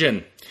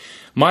invasion.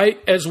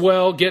 Might as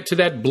well get to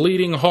that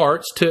bleeding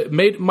hearts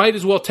might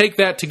as well take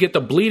that to get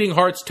the bleeding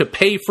hearts to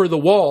pay for the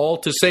wall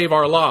to save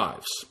our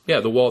lives.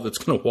 Yeah, the wall that's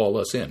going to wall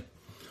us in.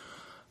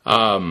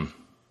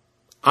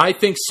 I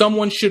think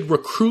someone should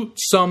recruit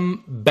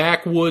some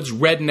backwoods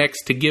rednecks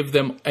to give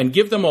them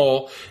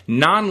all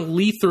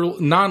non-lethal,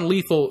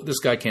 this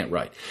guy can't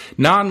write,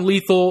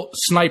 non-lethal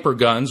sniper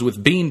guns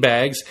with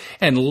beanbags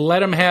and let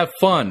them have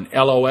fun,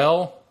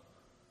 LOL.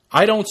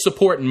 I don't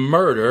support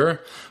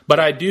murder, but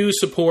I do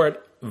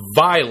support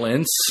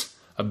violence.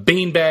 A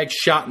beanbag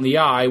shot in the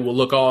eye will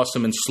look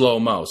awesome in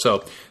slow-mo.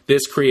 So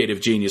this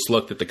creative genius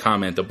looked at the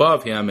comment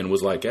above him and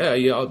was like, hey,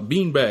 yeah,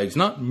 beanbags,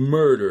 not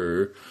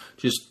murder,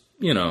 just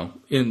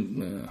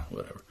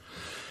whatever.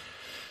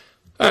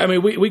 I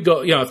mean, we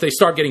go, if they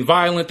start getting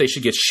violent, they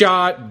should get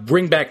shot,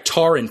 bring back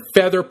tar and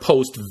feather,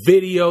 post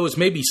videos.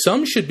 Maybe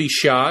some should be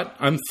shot.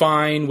 I'm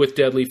fine with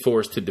deadly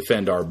force to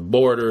defend our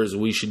borders.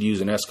 We should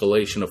use an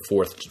escalation of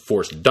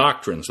force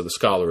doctrine. So the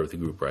scholar of the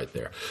group right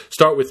there.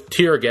 Start with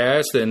tear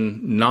gas,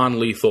 then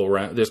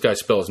non-lethal. This guy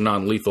spells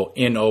non-lethal,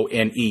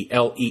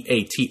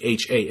 Noneleathal.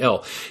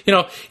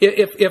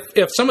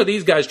 If some of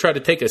these guys try to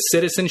take a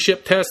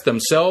citizenship test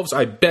themselves,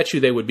 I bet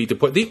you they would be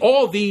deported.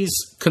 All these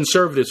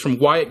conservatives from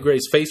Wyatt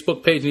Gray's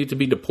Facebook page need to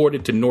be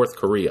deported to North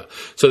Korea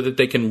so that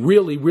they can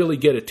really, really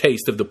get a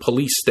taste of the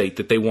police state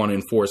that they want to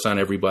enforce on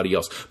everybody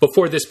else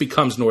before this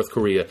becomes North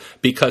Korea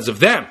because of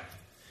them.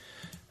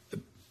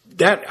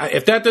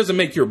 If that doesn't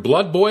make your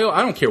blood boil,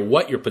 I don't care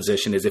what your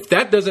position is. If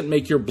that doesn't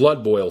make your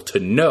blood boil to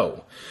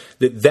know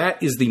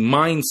that is the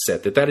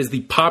mindset, that is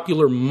the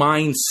popular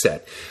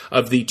mindset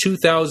of the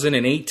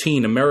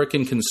 2018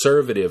 American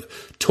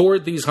conservative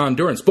toward these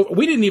Hondurans. But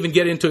we didn't even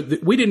get into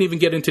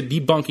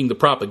debunking the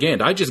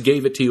propaganda. I just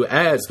gave it to you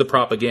as the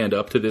propaganda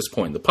up to this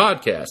point in the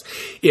podcast.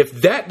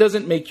 If that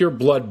doesn't make your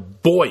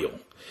blood boil,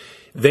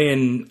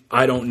 then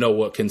I don't know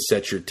what can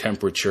set your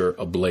temperature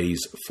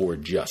ablaze for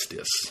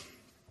justice.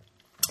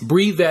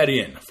 Breathe that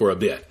in for a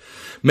bit.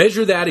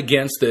 Measure that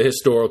against the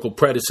historical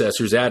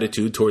predecessor's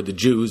attitude toward the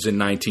Jews in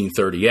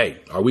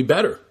 1938. Are we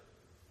better?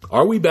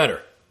 Are we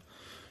better?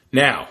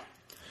 Now,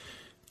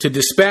 to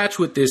dispatch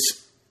with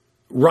this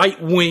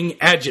right-wing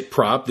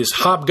agitprop, this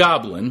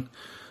hobgoblin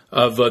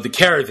of the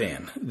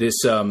caravan,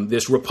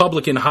 this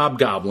Republican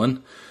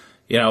hobgoblin,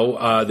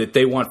 that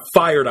they want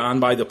fired on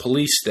by the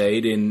police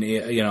state. And,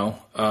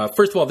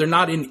 first of all, they're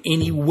not in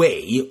any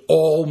way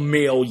all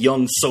male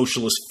young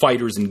socialist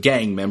fighters and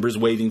gang members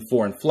waving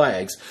foreign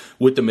flags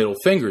with the middle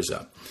fingers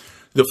up.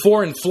 The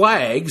foreign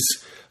flags,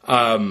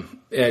 I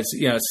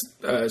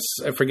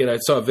forget, I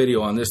saw a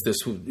video on this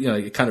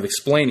kind of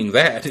explaining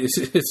that.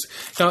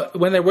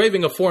 When they're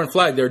waving a foreign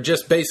flag, they're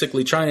just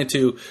basically trying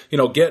to,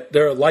 get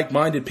their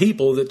like-minded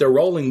people that they're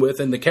rolling with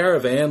in the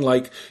caravan,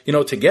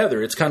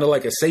 together. It's kind of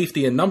like a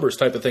safety in numbers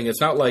type of thing.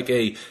 It's not like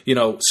a,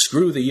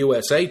 screw the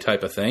USA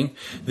type of thing.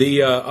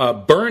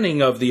 The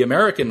burning of the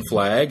American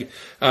flag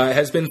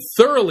has been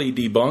thoroughly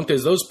debunked,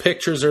 as those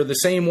pictures are the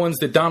same ones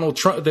that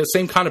the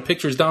same kind of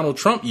pictures Donald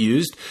Trump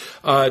used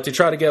to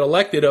try to get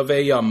elected of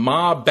a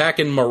mob back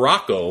in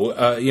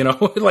Morocco.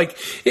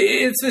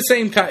 It's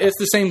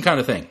the same kind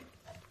of thing.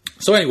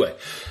 So anyway,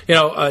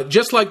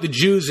 just like the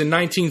Jews in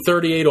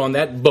 1938 on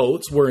that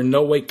boat were in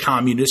no way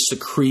communists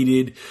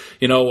secreted,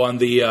 in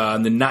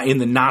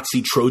the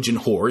Nazi Trojan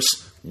horse.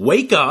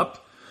 Wake up.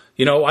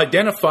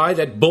 Identify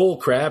that bull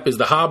crap as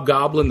the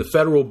hobgoblin the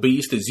federal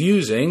beast is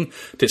using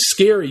to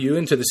scare you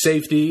into the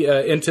safety,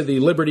 into the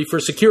liberty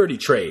for security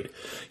trade.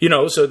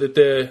 So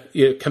that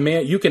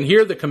you can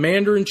hear the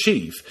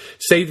commander-in-chief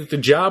say that the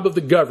job of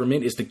the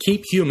government is to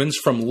keep humans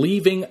from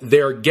leaving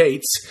their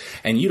gates,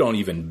 and you don't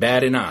even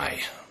bat an eye.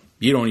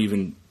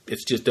 It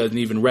just doesn't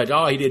even read,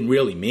 he didn't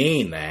really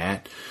mean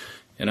that.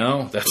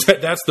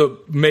 That's the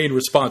main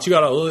response. You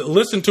got to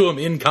listen to him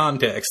in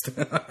context.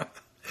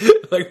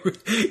 Can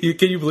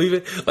you believe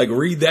it?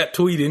 Read that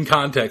tweet in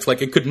context.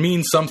 It could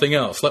mean something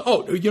else.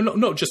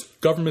 No,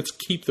 just governments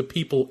keep the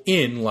people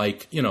in,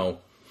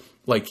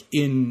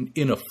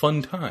 in a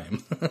fun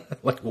time.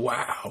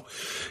 Wow.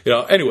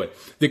 Anyway,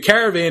 the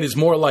caravan is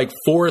more like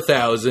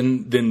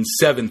 4,000 than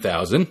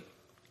 7,000.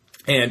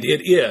 And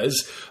it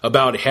is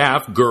about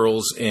half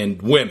girls and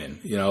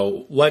women.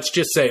 Let's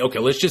just say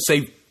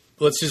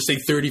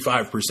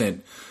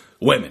 35%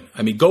 women.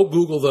 I mean, go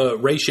Google the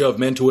ratio of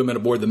men to women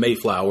aboard the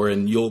Mayflower,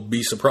 and you'll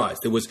be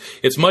surprised.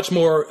 It's much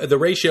more. The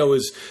ratio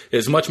is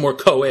much more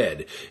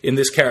co-ed in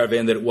this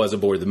caravan than it was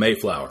aboard the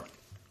Mayflower.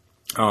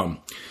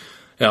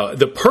 Now,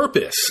 the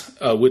purpose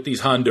with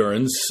these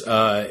Hondurans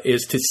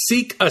is to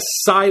seek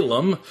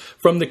asylum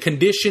from the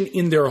condition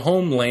in their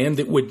homeland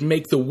that would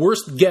make the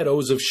worst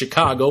ghettos of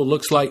Chicago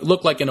look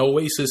like an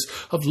oasis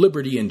of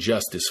liberty and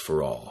justice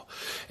for all.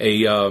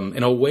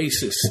 An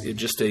oasis,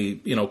 just a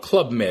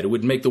Club Med. It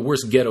would make the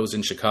worst ghettos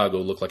in Chicago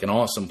look like an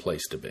awesome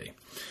place to be.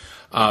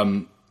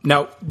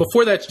 Now,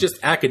 before that's just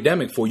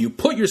academic for you,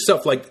 put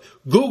yourself,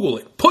 Google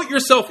it. Put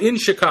yourself in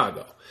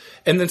Chicago,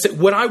 and then say,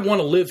 would I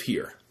want to live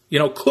here?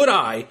 Could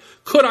I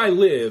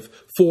live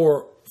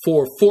for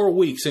 4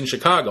 weeks in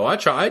Chicago? I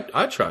tried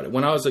it.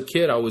 When I was a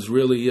kid, I was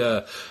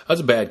a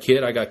bad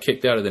kid. I got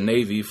kicked out of the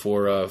Navy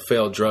for a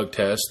failed drug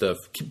test,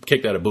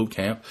 kicked out of boot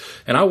camp.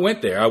 And I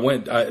went there.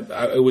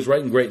 It was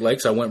right in Great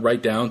Lakes. I went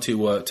right down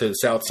to the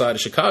south side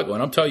of Chicago.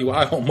 And I'm telling you,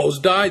 I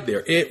almost died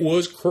there. It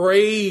was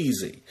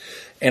crazy.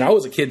 And I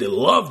was a kid that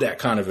loved that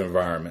kind of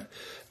environment.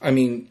 I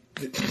mean,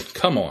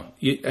 come on.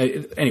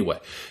 Anyway,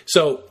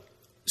 So,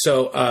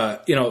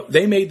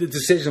 they made the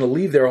decision to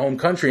leave their home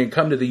country and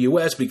come to the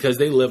U.S. because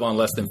they live on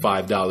less than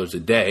 $5 a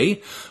day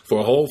for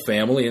a whole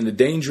family, and the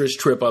dangerous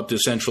trip up to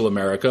Central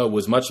America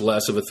was much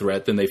less of a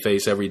threat than they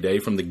face every day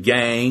from the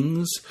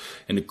gangs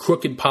and the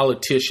crooked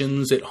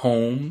politicians at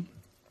home.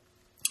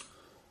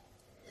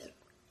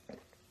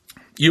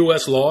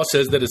 U.S. law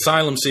says that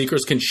asylum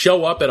seekers can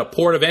show up at a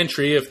port of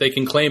entry if they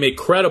can claim a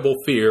credible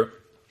fear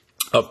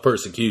of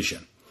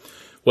persecution.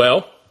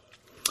 Well,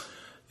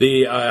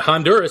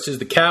 Honduras is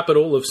the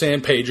capital of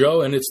San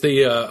Pedro, and it's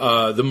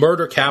the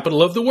murder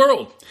capital of the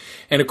world.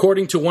 And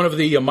according to one of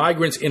the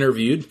migrants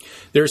interviewed,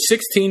 their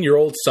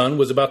 16-year-old son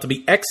was about to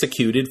be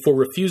executed for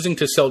refusing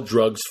to sell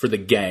drugs for the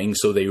gang,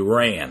 so they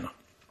ran.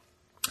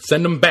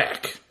 Send them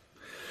back.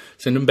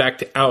 Send them back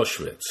to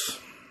Auschwitz.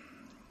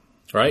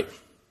 Right?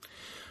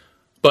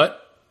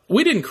 But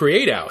we didn't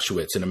create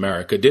Auschwitz in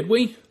America, did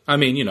we? I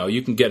mean,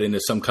 you can get into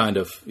some kind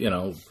of,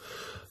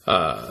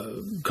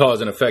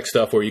 cause and effect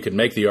stuff where you could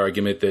make the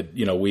argument that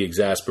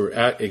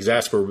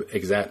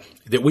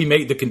that we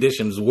made the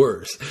conditions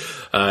worse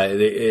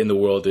in the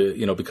world,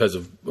 because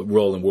of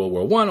role in World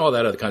War I, all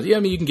that other kinds. Yeah, I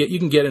mean, you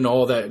can get into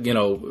all that,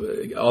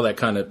 all that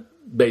kind of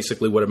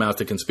basically what amounts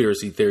to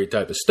conspiracy theory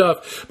type of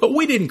stuff. But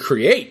we didn't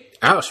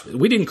create Auschwitz.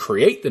 We didn't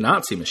create the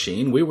Nazi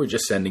machine. We were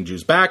just sending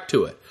Jews back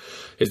to it.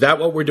 Is that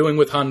what we're doing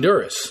with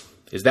Honduras?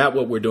 Is that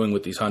what we're doing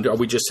with these Hondurans? Are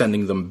we just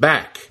sending them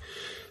back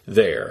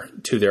there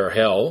to their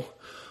hell?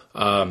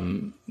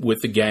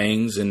 With the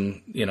gangs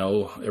and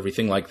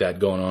everything like that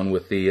going on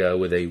with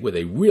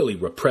a really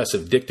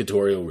repressive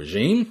dictatorial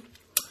regime.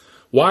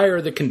 Why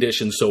are the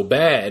conditions so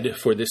bad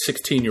for this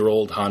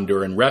 16-year-old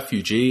Honduran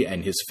refugee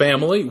and his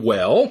family?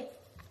 Well,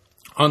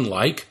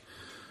 unlike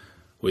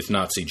with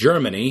Nazi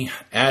Germany,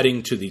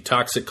 adding to the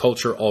toxic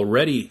culture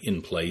already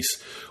in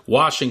place,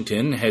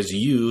 Washington has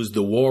used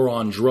the war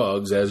on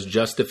drugs as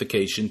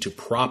justification to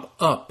prop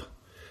up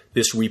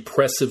this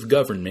repressive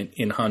government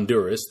in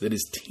Honduras that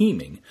is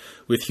teeming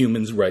with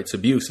human rights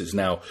abuses.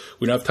 Now,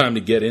 we don't have time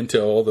to get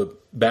into all the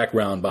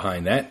background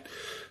behind that,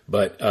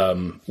 but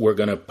we're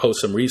going to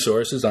post some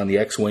resources on the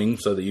X-Wing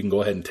so that you can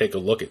go ahead and take a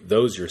look at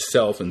those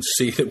yourself and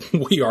see that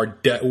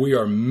we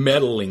are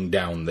meddling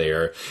down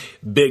there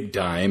big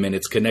time, and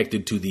it's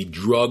connected to the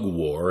drug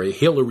war,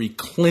 Hillary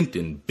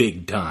Clinton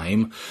big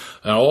time,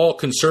 all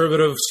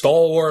conservative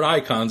stalwart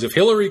icons. If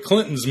Hillary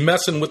Clinton's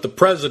messing with the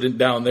president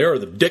down there or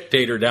the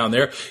dictator down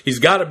there, it's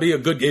got to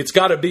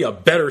be a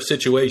better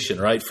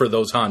situation, right, for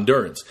those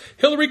Hondurans.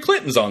 Hillary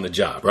Clinton's on the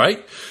job,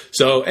 right?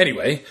 So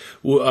anyway,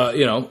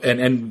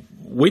 and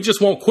we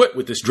just won't quit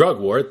with this drug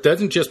war. It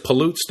doesn't just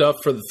pollute stuff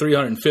for the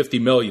 350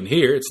 million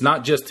here. It's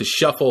not just to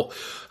shuffle,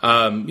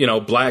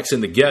 blacks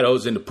in the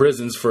ghettos into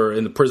prisons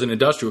in the prison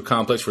industrial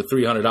complex for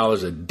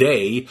 $300 a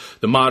day.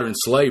 The modern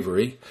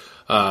slavery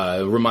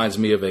reminds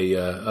me of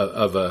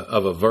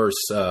a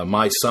verse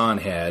My Son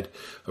had,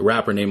 a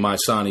rapper named My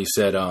Son. He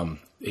said on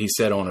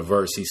a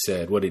verse, he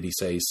said, what did he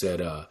say? He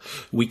said,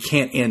 we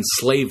can't end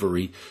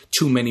slavery,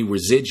 too many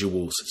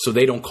residuals, so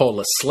they don't call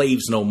us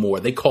slaves no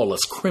more. They call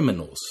us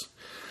criminals.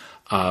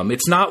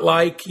 It's not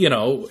like,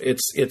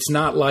 it's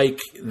not like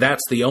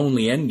that's the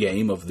only end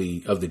game of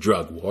the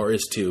drug war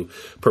is to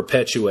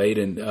perpetuate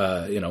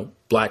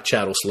black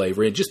chattel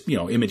slavery and just,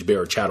 image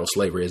bearer chattel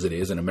slavery as it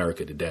is in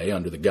America today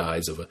under the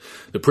guise of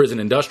the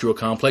prison industrial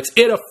complex.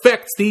 It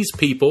affects these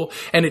people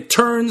and it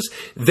turns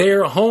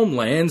their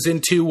homelands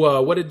into,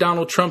 what did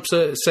Donald Trump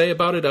say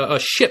about it? A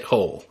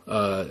shithole.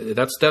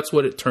 That's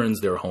what it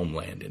turns their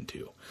homeland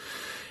into.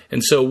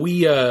 And so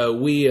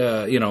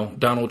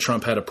Donald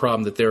Trump had a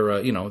problem that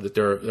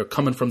they're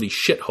coming from these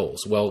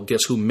shitholes. Well,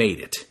 guess who made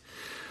it?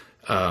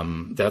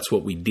 That's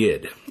what we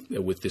did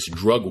with this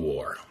drug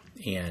war.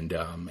 And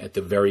at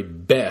the very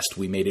best,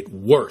 we made it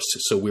worse.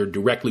 So we're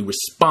directly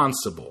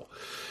responsible.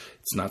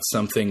 It's not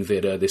something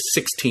that this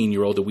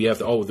 16-year-old that we have,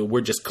 that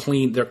we're just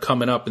clean. They're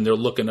coming up and they're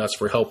looking at us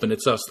for help. And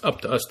it's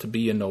up to us to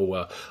be,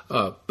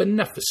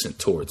 beneficent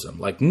towards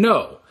them.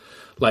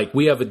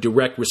 We have a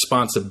direct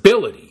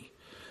responsibility.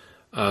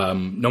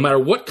 No matter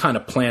what kind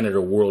of planet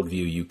or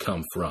worldview you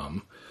come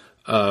from,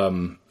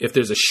 if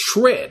there's a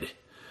shred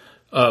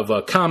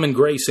of common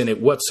grace in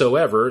it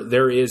whatsoever,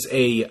 there is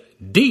a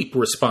deep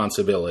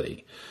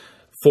responsibility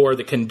for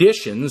the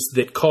conditions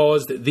that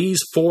caused these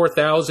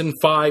 4,000,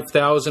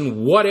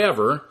 5,000,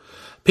 whatever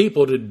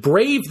people to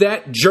brave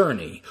that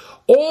journey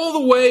all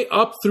the way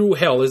up through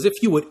hell, as if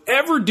you would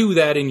ever do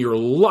that in your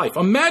life.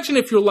 Imagine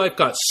if your life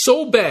got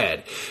so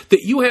bad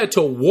that you had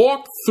to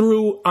walk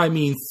through,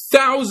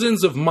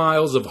 thousands of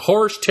miles of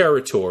harsh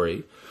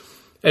territory,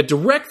 a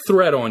direct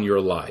threat on your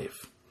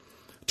life,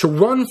 to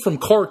run from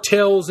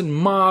cartels and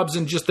mobs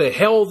and just the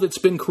hell that's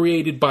been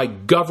created by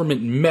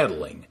government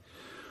meddling.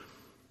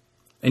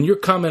 And you're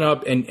coming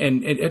up and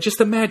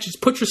just imagine,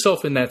 put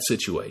yourself in that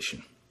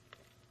situation.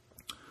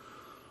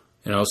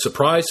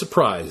 Surprise,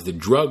 surprise, the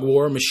drug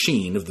war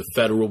machine of the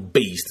federal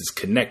beast is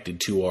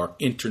connected to our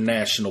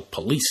international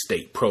police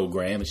state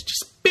program. It's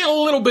just been a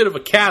little bit of a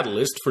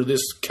catalyst for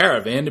this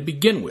caravan to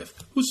begin with.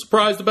 Who's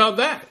surprised about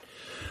that,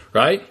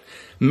 right?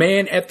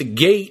 Man at the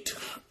Gate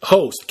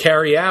host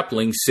Carrie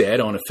Appling said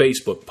on a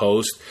Facebook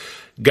post,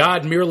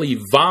 God merely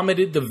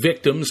vomited the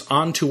victims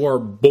onto our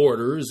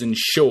borders and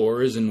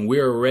shores, and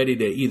we're ready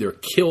to either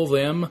kill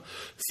them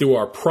through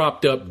our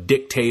propped up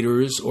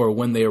dictators or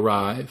when they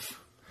arrive.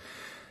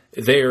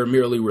 They are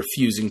merely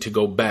refusing to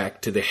go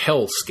back to the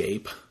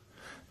hellscape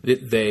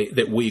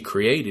that we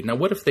created. Now,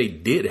 what if they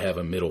did have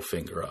a middle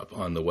finger up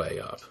on the way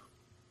up?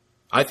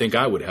 I think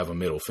I would have a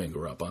middle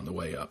finger up on the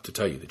way up, to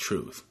tell you the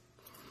truth.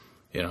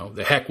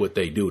 The heck what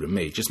they do to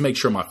me. Just make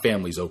sure my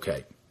family's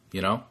okay,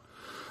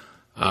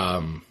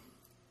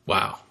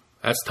 Wow,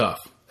 that's tough.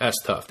 That's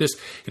tough. This,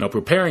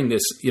 preparing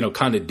this,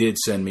 kind of did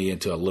send me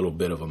into a little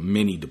bit of a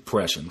mini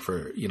depression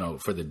for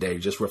the day,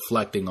 just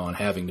reflecting on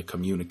having to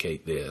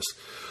communicate this.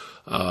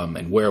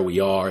 And where we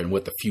are and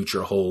what the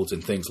future holds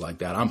and things like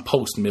that. I'm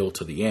post-mill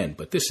to the end,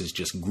 but this is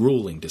just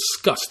grueling,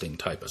 disgusting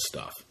type of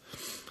stuff.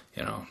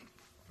 That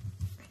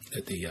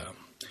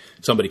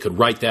somebody could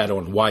write that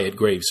on Wyatt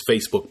Graves'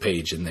 Facebook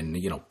page and then,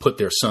 put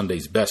their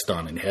Sunday's best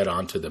on and head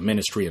on to the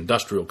Ministry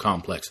Industrial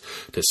Complex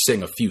to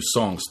sing a few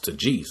songs to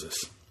Jesus.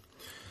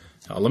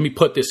 Now, let me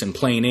put this in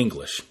plain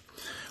English.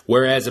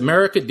 Whereas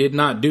America did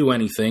not do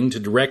anything to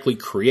directly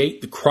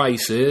create the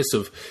crisis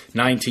of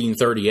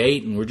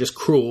 1938, and we're just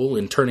cruel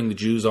in turning the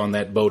Jews on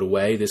that boat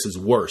away, this is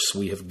worse.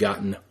 We have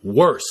gotten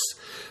worse,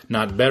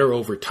 not better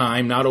over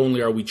time. Not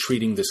only are we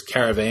treating this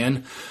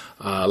caravan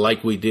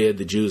like we did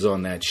the Jews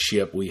on that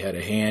ship, we had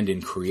a hand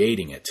in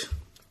creating it.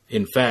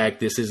 In fact,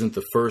 this isn't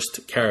the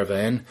first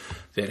caravan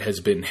that has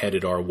been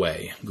headed our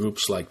way.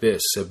 Groups like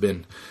this have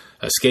been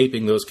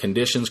escaping those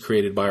conditions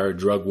created by our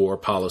drug war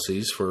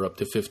policies for up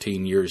to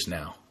 15 years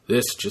now.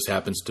 This just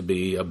happens to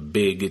be a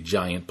big,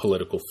 giant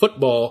political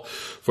football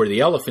for the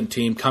elephant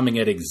team coming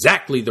at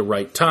exactly the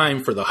right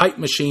time for the hype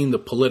machine, the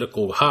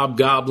political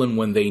hobgoblin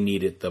when they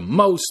need it the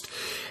most.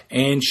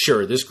 And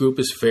sure, this group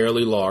is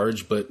fairly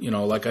large, but,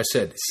 like I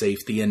said,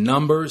 safety in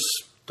numbers,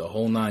 the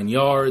whole 9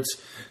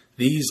 yards.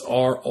 These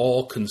are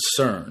all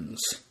concerns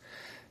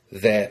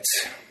that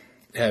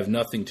have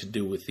nothing to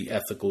do with the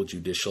ethical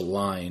judicial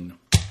line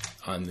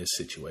on this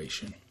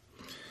situation.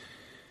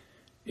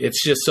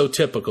 It's just so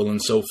typical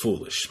and so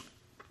foolish.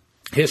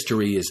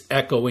 History is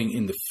echoing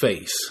in the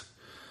face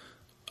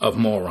of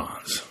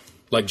morons,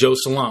 like Joe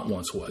Salant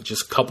once was,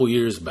 just a couple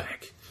years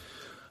back,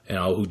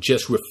 who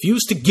just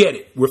refused to get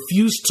it,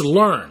 refused to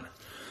learn.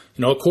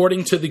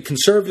 According to the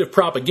conservative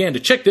propaganda,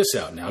 check this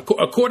out now.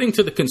 According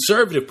to the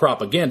conservative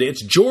propaganda,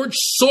 it's George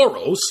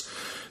Soros,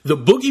 the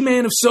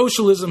boogeyman of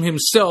socialism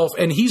himself,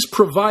 and he's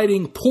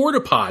providing porta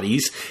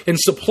potties and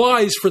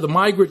supplies for the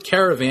migrant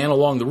caravan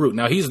along the route.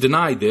 Now, he's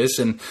denied this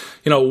and,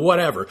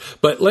 whatever.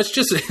 But let's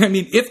just,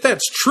 if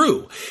that's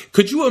true,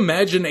 could you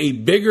imagine a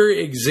bigger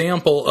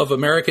example of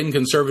American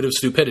conservative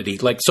stupidity?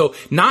 So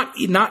not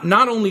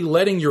only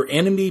letting your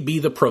enemy be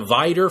the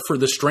provider for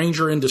the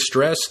stranger in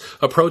distress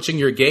approaching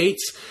your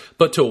gates,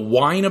 but to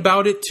whine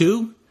about it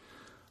too?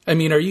 Are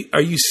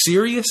you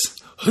serious?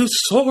 Who's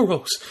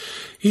Soros?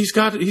 He's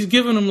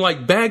giving them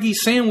like baggy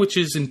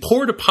sandwiches and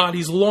porta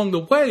potties along the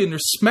way, and they're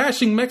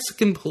smashing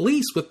Mexican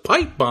police with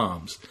pipe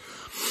bombs.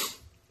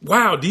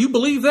 Wow, do you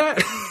believe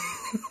that?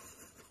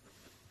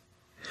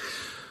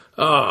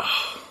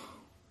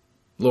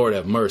 Lord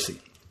have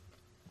mercy.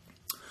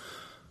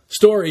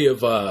 Story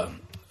of a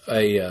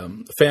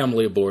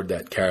family aboard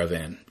that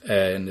caravan,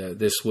 and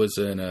this was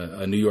in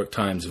a New York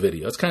Times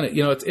video. It's kind of,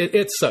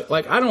 it sucks.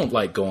 I don't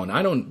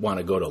want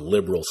to go to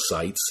liberal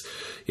sites,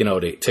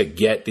 to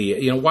get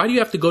the, why do you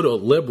have to go to a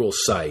liberal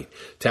site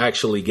to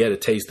actually get a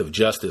taste of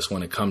justice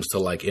when it comes to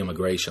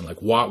immigration?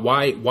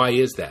 Why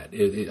is that?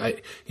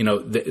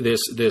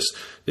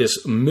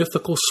 This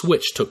mythical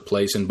switch took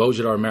place, and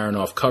Bojidar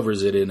Marinov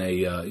covers it in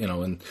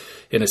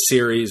a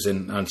series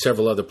and on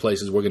several other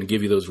places. We're going to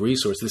give you those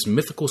resources. This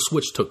mythical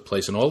switch took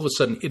place, and all of a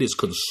sudden it is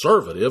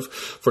conservative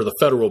for the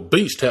federal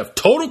beast to have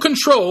total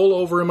control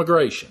over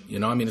immigration.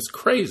 It's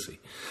crazy.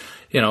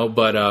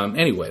 But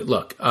anyway,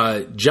 look,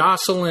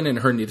 Jocelyn and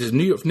her, this is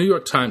New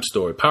York Times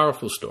story,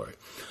 powerful story.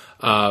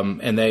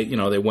 And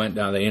they went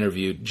down, they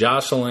interviewed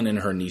Jocelyn and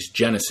her niece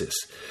Genesis,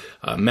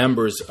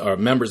 members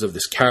of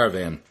this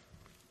caravan.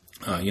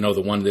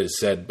 The one that is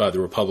said by the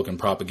Republican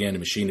propaganda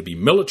machine to be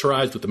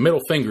militarized with the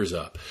middle fingers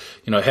up,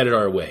 headed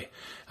our way.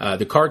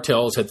 The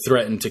cartels had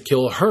threatened to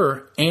kill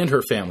her and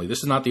her family. This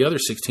is not the other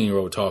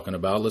 16-year-old we're talking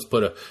about. Let's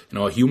put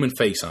a human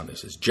face on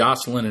this. It's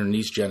Jocelyn and her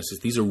niece Genesis.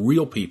 These are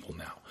real people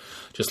now,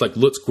 just like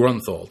Lutz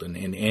Grunthald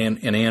and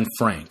Anne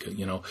Frank.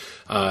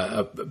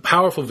 A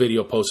powerful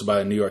video posted by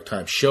the New York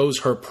Times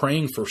shows her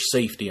praying for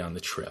safety on the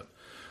trip.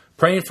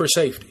 Praying for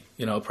safety,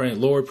 praying,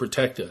 Lord,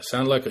 protect us.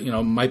 Sound like,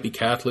 might be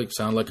Catholic,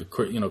 sound like a,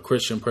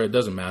 Christian prayer. It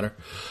doesn't matter.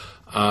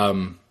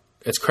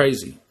 It's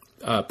crazy.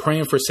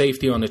 Praying for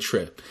safety on the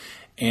trip.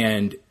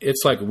 And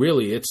it's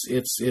really,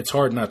 it's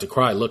hard not to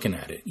cry looking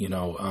at it,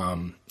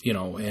 and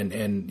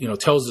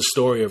tells the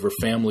story of her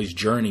family's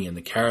journey in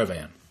the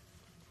caravan.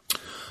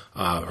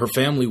 Her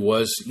family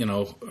was,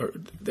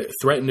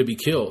 threatened to be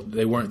killed.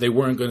 They weren't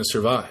going to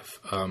survive,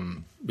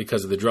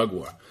 because of the drug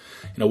war.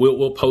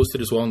 We'll post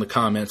it as well in the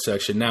comment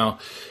section. Now,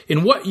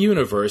 in what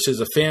universe is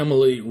a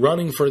family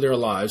running for their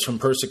lives from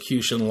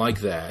persecution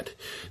like that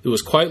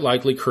was quite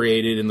likely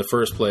created in the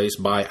first place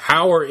by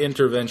our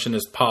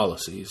interventionist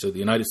policies of the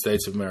United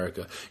States of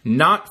America?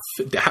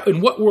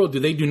 In what world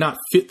do not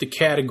fit the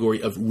category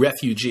of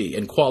refugee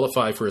and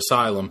qualify for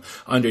asylum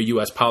under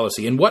U.S.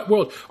 policy? In what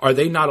world are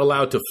they not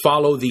allowed to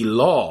follow the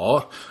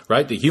law,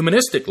 right, the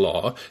humanistic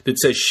law that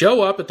says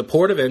show up at the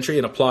port of entry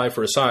and apply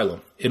for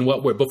asylum? In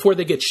what world? Before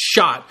they get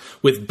shot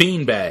with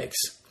beanbags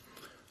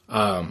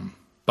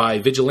by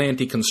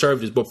vigilante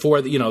conservatives, before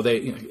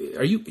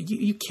are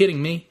you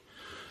kidding me?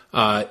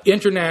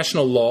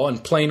 International law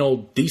and plain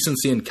old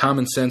decency and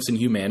common sense and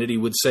humanity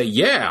would say,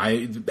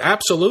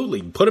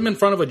 absolutely, put them in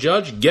front of a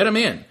judge, get them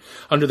in.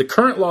 Under the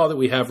current law that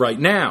we have right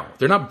now,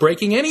 they're not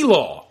breaking any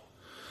law.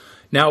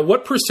 Now,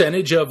 what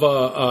percentage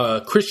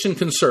of Christian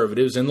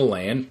conservatives in the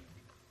land?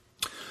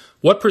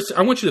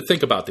 I want you to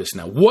think about this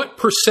now. What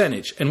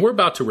percentage, and we're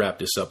about to wrap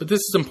this up, but this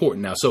is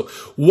important now. So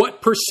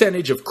what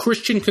percentage of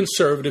Christian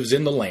conservatives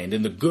in the land,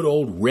 in the good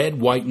old red,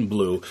 white, and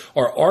blue,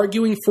 are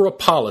arguing for a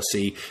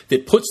policy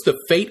that puts the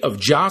fate of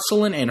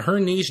Jocelyn and her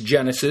niece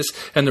Genesis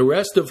and the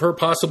rest of her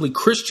possibly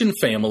Christian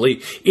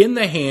family in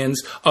the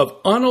hands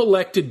of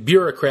unelected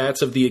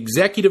bureaucrats of the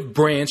executive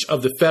branch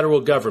of the federal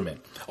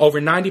government?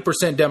 Over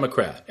 90%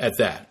 Democrat at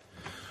that.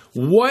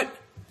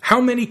 How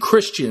many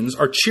Christians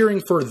are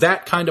cheering for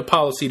that kind of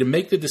policy to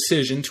make the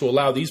decision to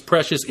allow these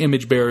precious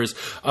image bearers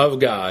of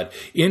God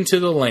into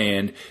the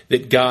land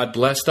that God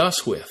blessed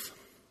us with?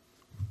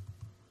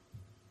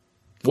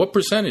 What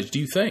percentage do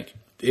you think?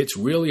 It's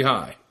really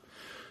high.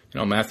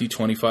 Matthew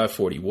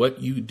 25:40,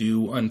 what you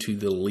do unto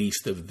the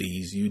least of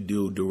these, you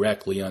do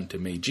directly unto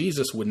me.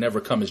 Jesus would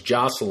never come as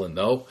Jocelyn,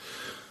 though.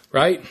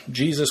 right?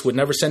 Jesus would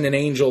never send an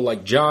angel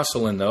like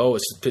Jocelyn, though,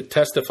 to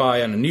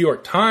testify on the New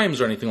York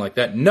Times or anything like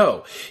that.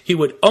 No, he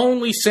would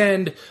only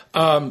send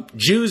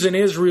Jews in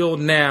Israel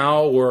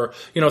Now, or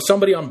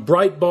somebody on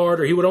Breitbart,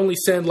 or he would only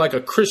send like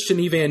a Christian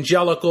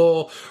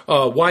evangelical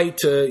white,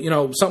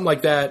 something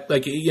like that,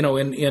 like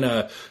in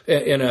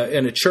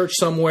a church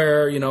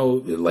somewhere,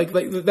 like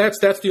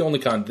that's the only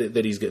kind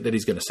that he's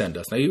going to send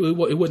us. Now he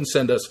wouldn't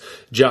send us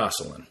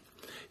Jocelyn.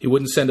 He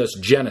wouldn't send us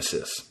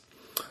Genesis.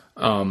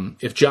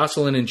 If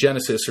Jocelyn and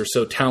Genesis are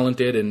so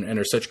talented and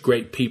are such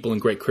great people and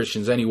great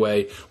Christians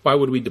anyway, why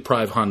would we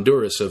deprive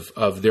Honduras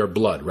of their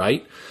blood,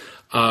 right?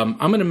 I'm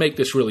going to make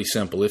this really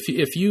simple. If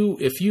you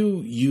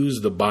use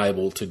the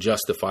Bible to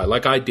justify,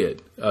 like I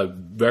did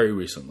very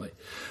recently,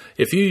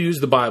 if you use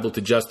the Bible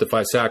to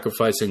justify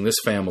sacrificing this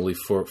family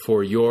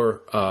for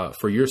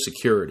your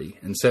security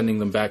and sending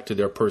them back to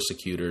their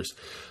persecutors,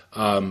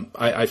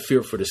 I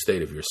fear for the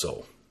state of your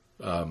soul.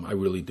 I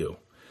really do.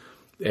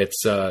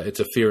 It's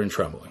a fear and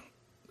trembling.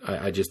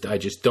 I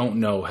just don't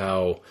know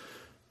how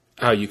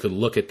you could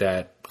look at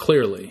that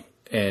clearly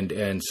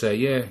and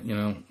say,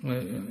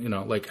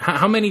 like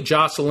how many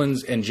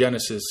Jocelyn's and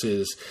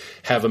Genesises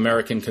have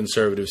American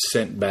conservatives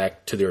sent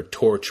back to their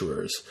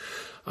torturers,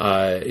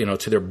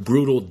 to their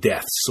brutal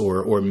deaths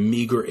or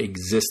meager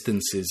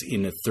existences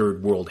in a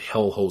third world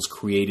hellholes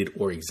created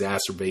or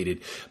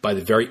exacerbated by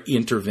the very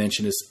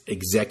interventionist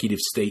executive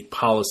state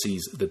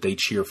policies that they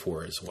cheer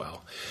for as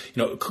well.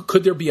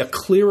 Could there be a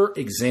clearer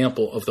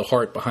example of the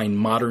heart behind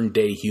modern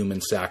day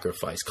human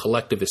sacrifice,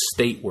 collectivist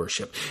state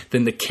worship,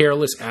 than the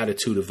careless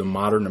attitude of the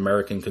modern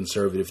American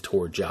conservative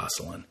toward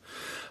Jocelyn?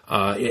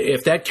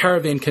 If that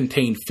caravan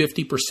contained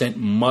 50%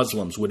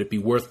 Muslims, would it be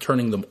worth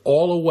turning them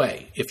all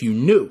away? If you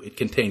knew it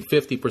contained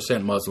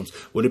 50% Muslims,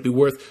 would it be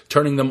worth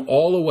turning them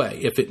all away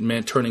if it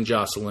meant turning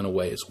Jocelyn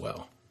away as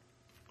well?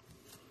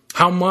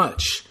 How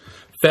much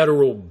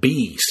federal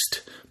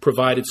beast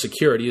provided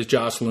security is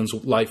Jocelyn's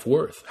life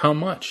worth? How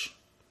much?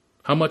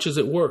 How much is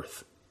it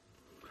worth?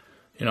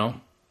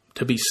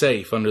 To be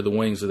safe under the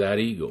wings of that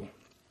eagle.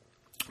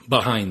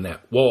 Behind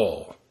that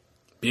wall.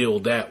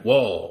 Build that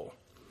wall.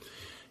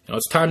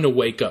 It's time to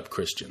wake up,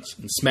 Christians,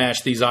 and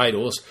smash these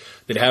idols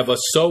that have us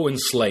so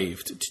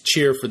enslaved to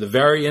cheer for the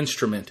very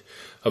instrument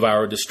of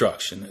our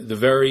destruction, the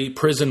very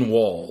prison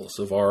walls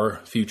of our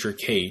future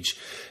cage,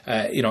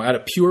 out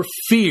of pure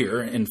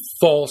fear and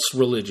false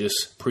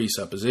religious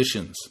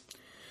presuppositions.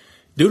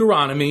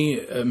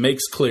 Deuteronomy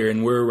makes clear,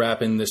 and we're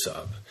wrapping this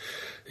up,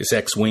 this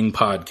X-Wing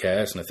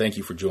podcast, and I thank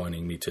you for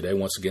joining me today.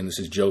 Once again, this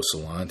is Joe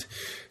Salant,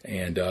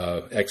 and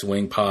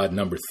X-Wing pod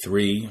number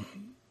 3,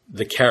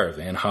 the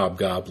Caravan,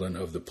 Hobgoblin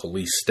of the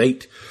police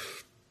state.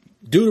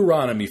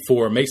 Deuteronomy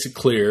 4 makes it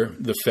clear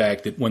the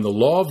fact that when the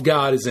law of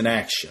God is in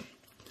action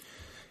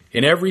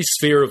in every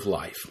sphere of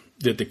life,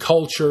 that the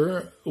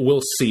culture will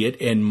see it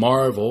and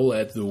marvel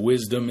at the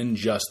wisdom and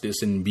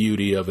justice and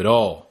beauty of it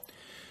all.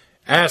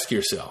 Ask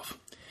yourself,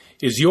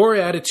 is your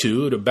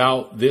attitude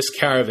about this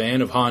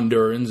caravan of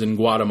Hondurans and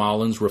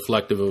Guatemalans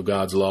reflective of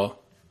God's law?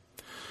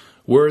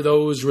 Were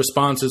those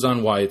responses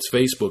on Wyatt's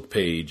Facebook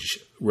page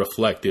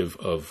reflective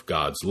of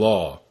God's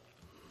law?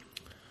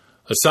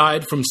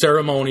 Aside from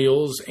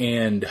ceremonials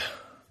and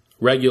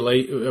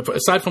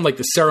aside from like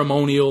the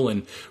ceremonial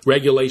and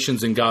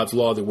regulations in God's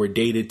law that were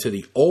dated to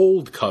the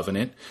old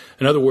covenant,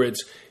 in other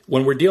words,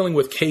 when we're dealing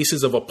with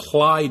cases of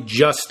applied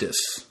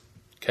justice,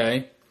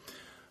 okay,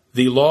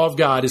 the law of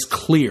God is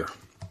clear.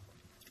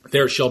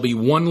 There shall be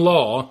one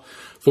law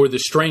for the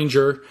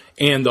stranger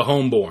and the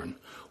homeborn.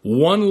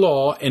 One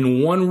law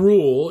and one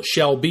rule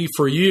shall be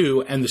for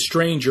you and the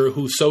stranger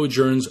who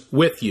sojourns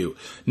with you.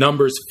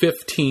 Numbers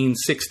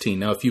 15:16.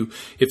 Now, if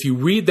you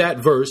read that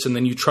verse and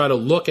then you try to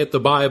look at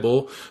the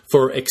Bible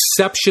for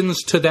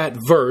exceptions to that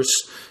verse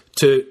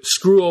to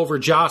screw over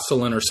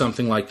Jocelyn or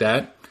something like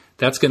that,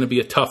 that's going to be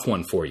a tough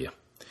one for you.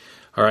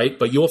 All right,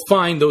 but you'll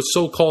find those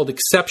so-called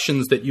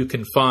exceptions that you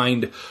can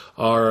find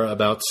are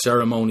about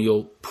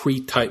ceremonial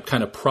pre-type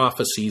kind of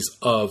prophecies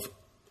of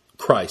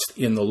Christ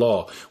in the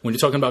law. When you're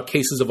talking about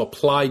cases of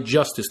applied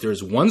justice, there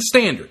is one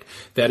standard.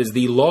 That is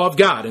the law of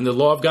God, and the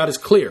law of God is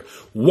clear.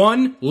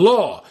 One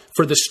law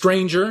for the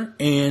stranger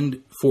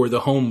and for the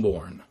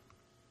homeborn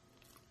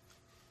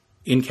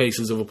in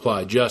cases of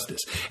applied justice.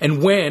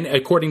 And when,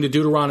 according to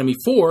Deuteronomy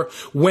 4,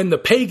 when the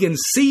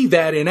pagans see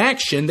that in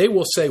action, they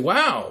will say,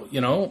 wow,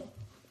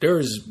 there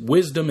is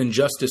wisdom and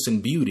justice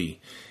and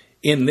beauty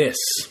in this.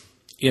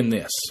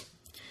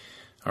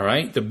 All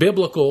right? The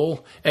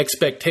biblical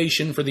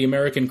expectation for the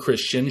American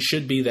Christian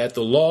should be that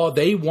the law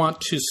they want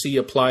to see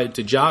applied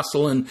to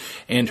Jocelyn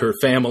and her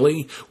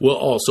family will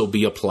also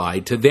be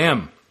applied to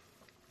them.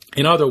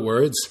 In other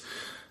words,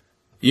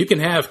 you can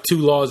have two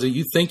laws that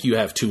you think you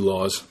have two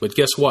laws, but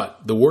guess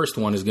what? The worst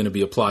one is going to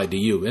be applied to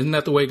you. Isn't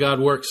that the way God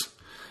works?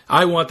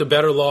 I want the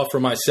better law for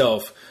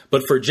myself,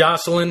 but for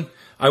Jocelyn,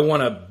 I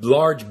want a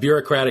large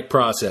bureaucratic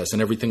process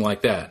and everything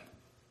like that.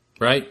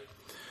 Right?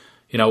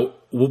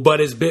 But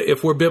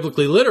if we're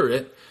biblically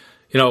literate,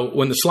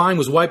 when the slime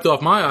was wiped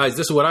off my eyes,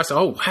 this is what I said.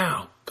 Oh,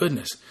 wow,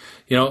 goodness.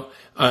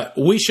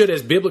 We should,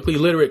 as biblically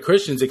literate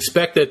Christians,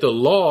 expect that the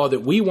law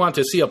that we want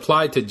to see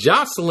applied to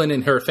Jocelyn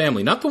and her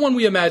family, not the one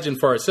we imagine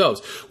for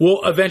ourselves,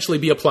 will eventually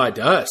be applied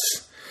to us.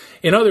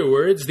 In other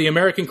words, the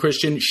American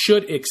Christian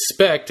should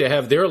expect to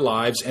have their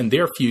lives and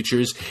their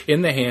futures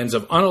in the hands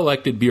of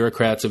unelected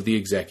bureaucrats of the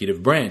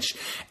executive branch.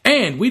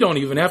 And we don't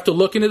even have to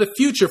look into the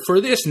future for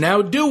this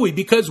now, do we?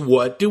 Because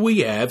what do we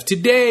have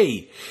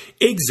today?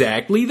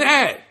 Exactly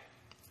that.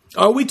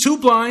 Are we too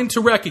blind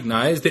to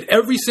recognize that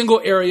every single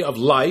area of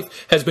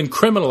life has been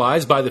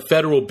criminalized by the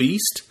federal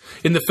beast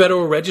in the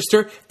Federal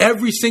Register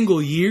every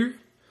single year?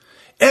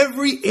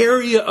 Every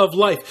area of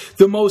life,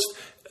 the most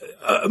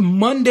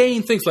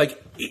mundane things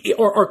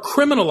are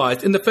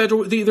criminalized in the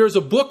federal. There's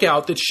a book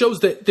out that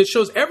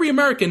shows every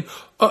American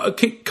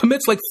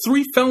commits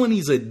 3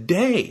 felonies a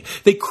day.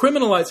 They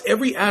criminalize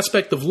every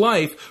aspect of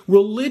life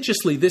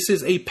religiously. This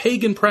is a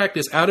pagan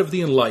practice out of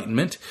the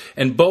Enlightenment,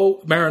 and Bo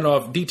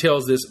Marinoff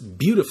details this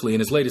beautifully in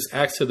his latest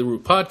Axe to the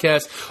Root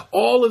podcast.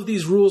 All of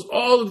these rules,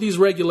 all of these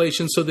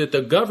regulations, so that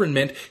the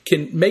government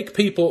can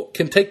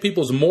take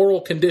people's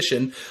moral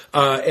condition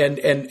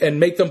and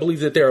make them believe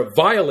that they're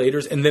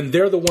violators, and then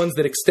they're the ones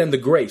that extend the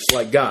grace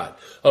like God.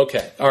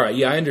 Okay, all right,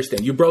 yeah, I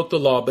understand. You broke the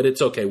law, but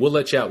it's okay. We'll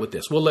let you out with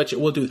this. You're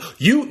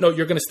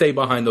going to stay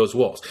behind those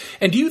walls.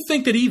 And do you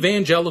think that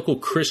evangelical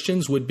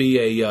Christians would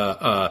be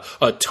a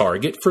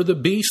target for the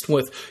beast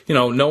with,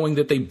 knowing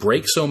that they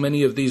break so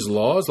many of these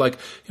laws?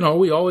 Are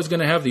we always going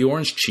to have the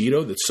orange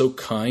Cheeto that's so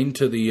kind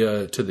to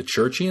the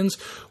churchians?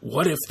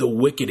 What if the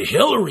wicked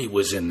Hillary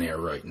was in there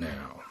right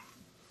now?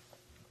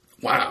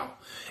 Wow.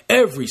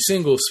 Every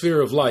single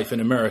sphere of life in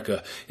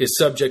America is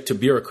subject to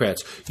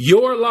bureaucrats.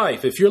 Your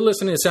life, if you're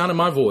listening to the sound of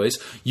my voice,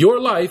 your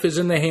life is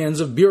in the hands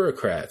of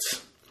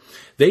bureaucrats.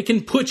 They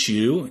can put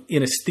you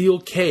in a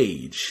steel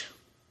cage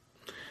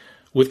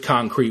with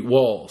concrete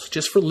walls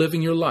just for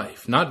living your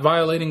life, not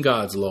violating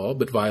God's law,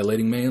 but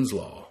violating man's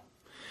law.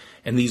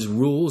 And these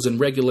rules and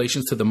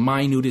regulations to the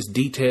minutest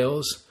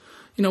details,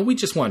 we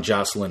just want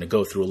Jocelyn to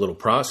go through a little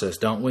process,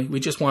 don't we? We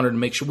just want to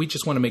make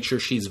sure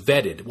she's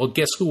vetted. Well,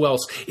 guess who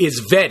else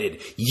is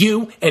vetted?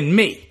 You and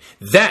me.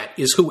 That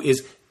is who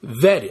is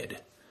vetted.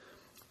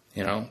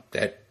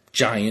 That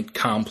giant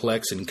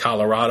complex in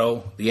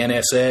Colorado, the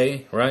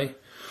NSA, right?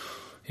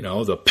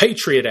 The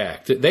Patriot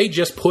Act. They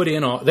just put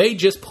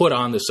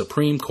on the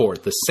Supreme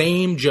Court, the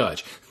same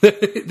judge.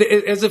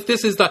 As if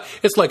this is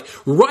it's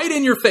right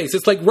in your face.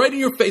 It's right in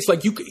your face.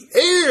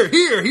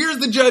 Here's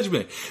the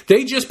judgment.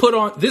 They just put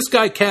on, this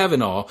guy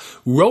Kavanaugh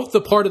wrote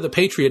the part of the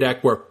Patriot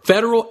Act where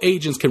federal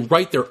agents can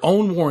write their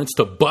own warrants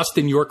to bust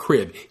in your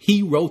crib.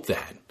 He wrote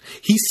that.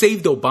 He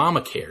saved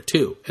Obamacare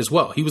too, as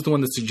well. He was the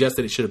one that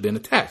suggested it should have been a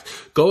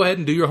tax. Go ahead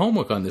and do your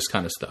homework on this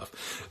kind of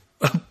stuff.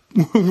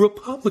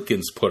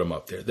 Republicans put them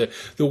up there.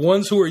 The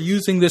ones who are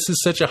using this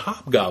as such a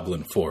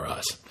hobgoblin for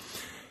us.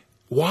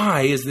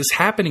 Why is this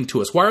happening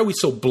to us? Why are we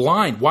so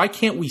blind? Why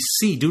can't we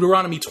see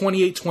Deuteronomy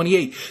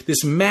 28:28?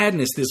 This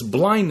madness, this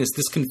blindness,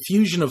 this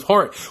confusion of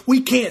heart.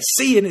 We can't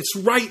see, and it's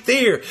right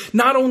there.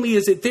 Not only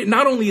is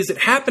it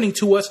happening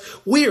to us,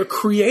 we are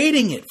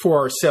creating it for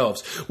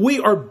ourselves. We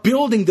are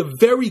building the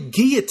very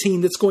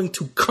guillotine that's going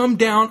to come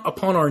down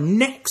upon our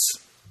necks.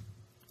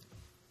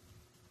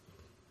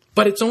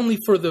 But it's only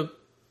for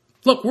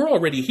look, we're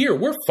already here.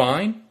 We're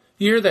fine.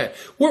 You hear that?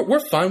 We're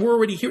fine. We're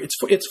already here.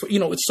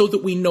 It's so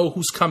that we know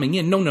who's coming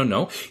in.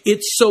 No.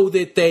 It's so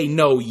that they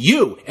know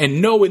you, and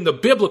know in the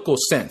biblical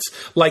sense.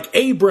 Like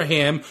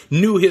Abraham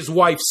knew his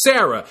wife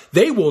Sarah.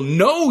 They will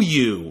know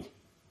you.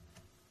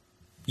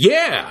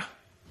 Yeah.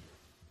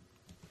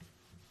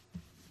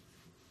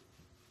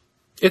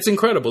 It's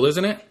incredible,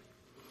 isn't it?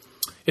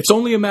 It's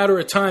only a matter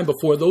of time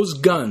before those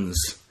guns,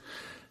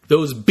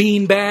 those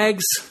bean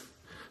bags,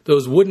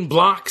 those wooden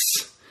blocks,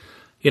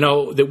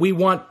 that we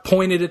want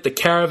pointed at the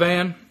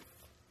caravan,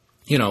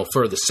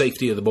 for the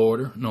safety of the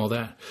border and all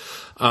that,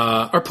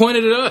 are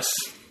pointed at us,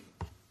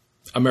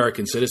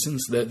 American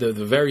citizens, the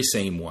very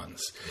same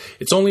ones.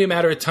 It's only a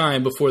matter of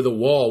time before the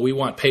wall we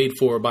want paid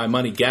for by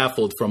money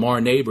gaffled from our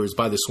neighbors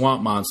by the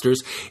swamp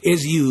monsters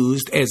is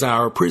used as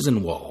our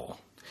prison wall.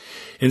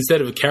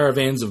 Instead of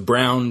caravans of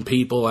brown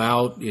people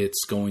out,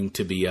 it's going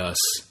to be us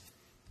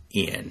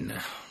in.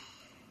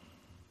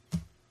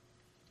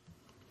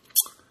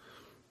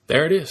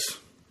 There it is.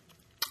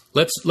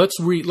 Let's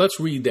read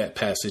that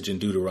passage in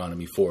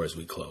Deuteronomy 4 as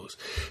we close.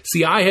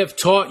 See, I have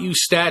taught you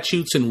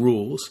statutes and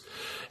rules,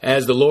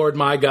 as the Lord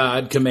my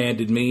God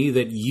commanded me,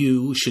 that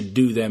you should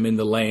do them in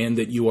the land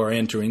that you are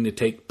entering to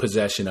take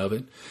possession of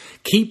it.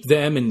 Keep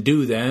them and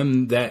do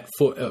them,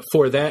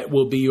 for that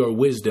will be your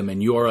wisdom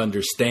and your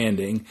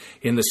understanding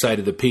in the sight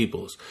of the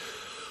peoples,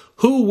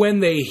 who, when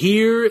they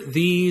hear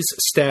these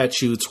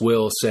statutes,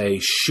 will say,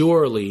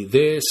 surely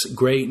this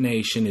great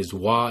nation is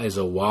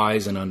a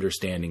wise and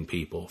understanding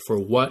people. For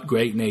what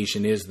great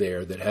nation is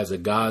there that has a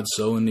God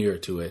so near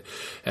to it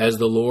as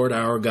the Lord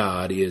our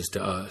God is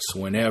to us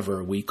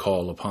whenever we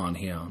call upon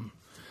him?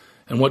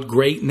 And what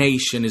great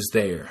nation is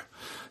there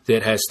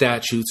that has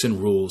statutes and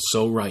rules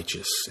so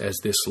righteous as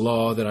this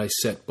law that I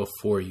set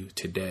before you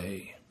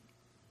today?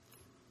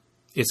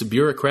 It's a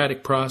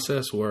bureaucratic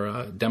process where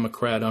a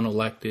Democrat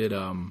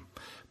unelected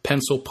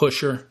pencil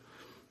pusher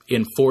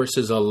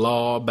enforces a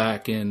law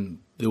that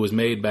was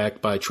made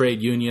back by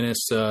trade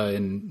unionists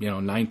in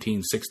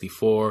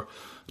 1964,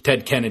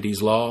 Ted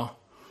Kennedy's law.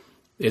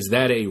 Is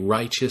that a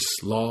righteous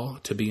law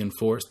to be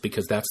enforced?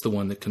 Because that's the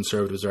one that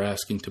conservatives are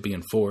asking to be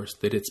enforced,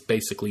 that it's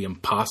basically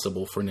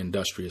impossible for an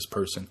industrious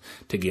person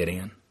to get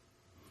in.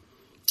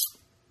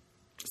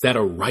 Is that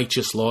a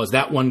righteous law? Is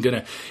that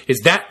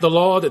the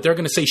law that they're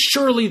going to say,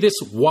 surely this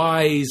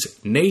wise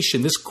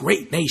nation, this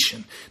great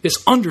nation,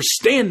 this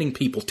understanding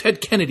people,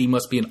 Ted Kennedy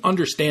must be an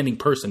understanding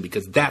person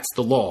because that's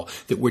the law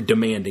that we're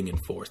demanding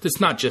enforced. It's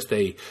not just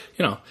it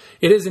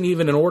isn't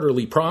even an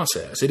orderly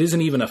process. It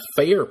isn't even a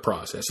fair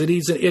process. It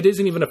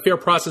isn't even a fair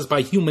process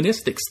by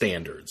humanistic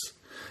standards.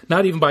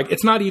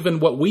 It's not even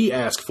what we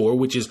ask for,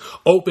 which is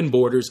open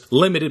borders,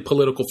 limited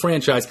political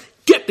franchise,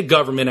 get the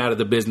government out of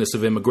the business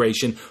of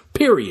immigration,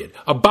 period.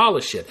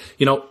 Abolish it.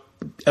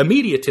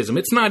 Immediatism.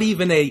 It's not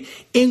even a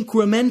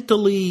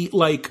incrementally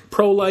like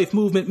pro-life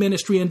movement,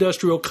 ministry,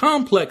 industrial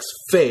complex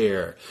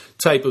fair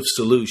type of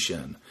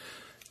solution.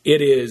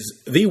 It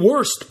is the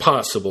worst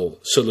possible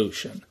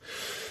solution.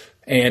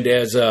 And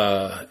as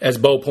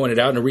Bo pointed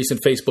out in a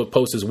recent Facebook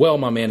post as well,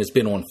 my man has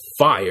been on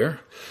fire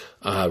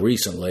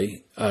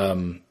recently.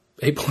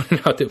 He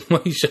pointed out that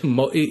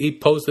he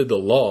posted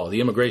the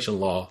immigration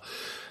law,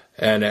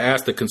 and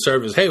asked the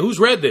conservatives, hey, who's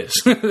read this?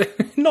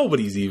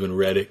 Nobody's even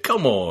read it.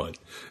 Come on.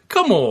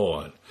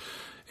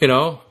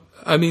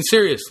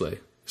 Seriously.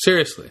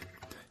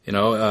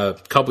 A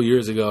couple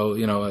years ago,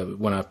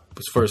 when I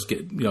was first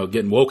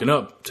getting woken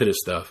up to this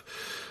stuff,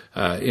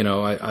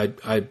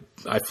 I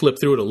flipped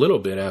through it a little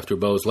bit after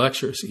Bo's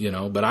lectures,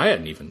 but I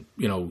hadn't even,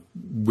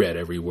 read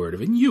every word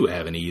of it. And you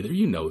haven't either.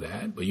 You know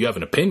that. But you have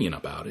an opinion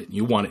about it.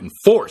 You want it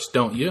enforced,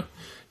 don't you?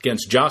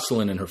 Against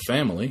Jocelyn and her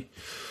family.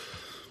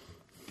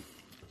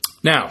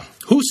 Now,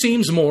 who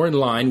seems more in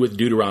line with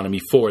Deuteronomy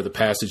 4, the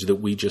passage that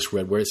we just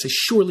read, where it says,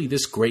 surely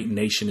this great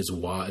nation is a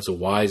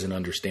wise and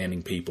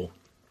understanding people?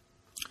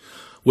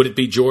 Would it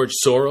be George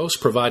Soros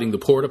providing the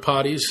porta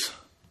potties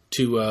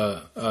to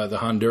the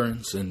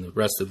Hondurans and the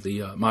rest of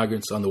the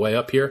migrants on the way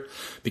up here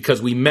because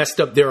we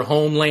messed up their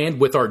homeland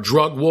with our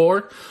drug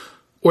war,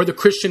 or the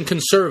Christian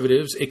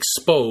conservatives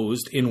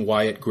exposed in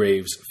Wyatt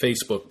Graves'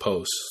 Facebook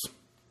posts?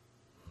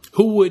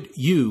 Who would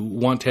you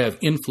want to have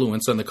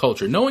influence on the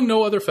culture? Knowing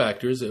no other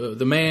factors,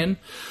 the man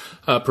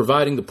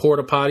providing the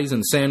porta potties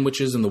and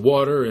sandwiches and the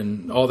water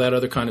and all that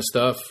other kind of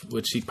stuff,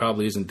 which he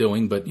probably isn't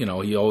doing, but,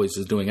 he always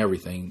is doing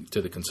everything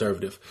to the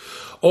conservative.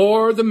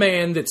 Or the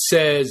man that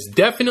says,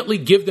 definitely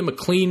give them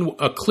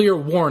a clear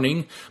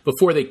warning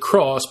before they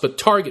cross, but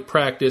target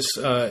practice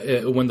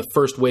when the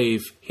first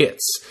wave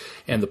hits,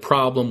 and the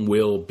problem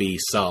will be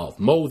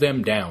solved. Mow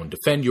them down.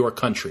 Defend your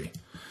country.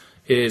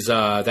 Is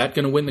that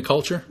going to win the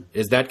culture?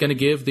 Is that going to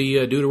give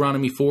the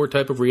Deuteronomy 4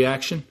 type of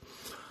reaction?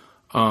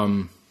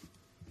 You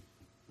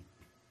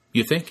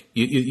think?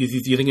 You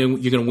think you're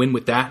going to win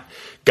with that?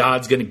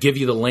 God's going to give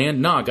you the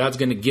land? No, God's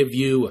going to give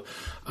you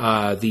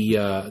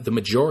the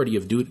majority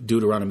of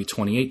Deuteronomy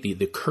 28,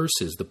 the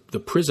curses, the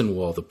prison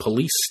wall, the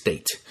police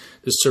state,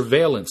 the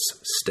surveillance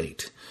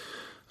state,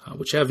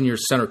 which you have in your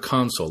center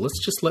console.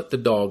 Let's just let the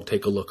dog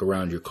take a look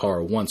around your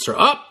car once.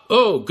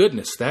 Oh,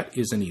 goodness, that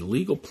is an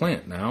illegal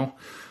plant now.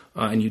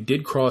 And you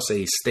did cross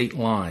a state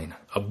line,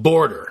 a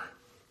border,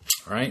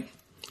 all right?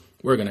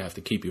 We're going to have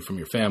to keep you from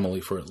your family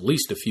for at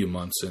least a few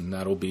months, and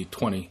that'll be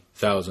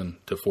 $20,000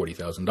 to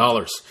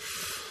 $40,000.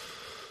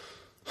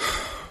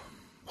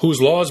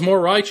 Whose law is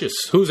more righteous?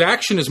 Whose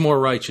action is more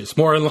righteous?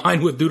 More in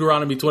line with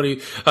Deuteronomy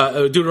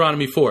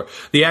 4?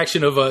 The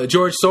action of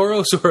George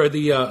Soros or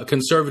the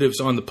conservatives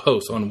on the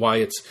post, on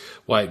Wyatt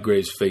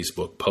Graves'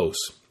 Facebook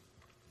posts?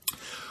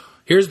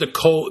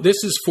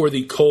 This is for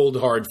the cold,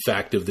 hard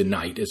fact of the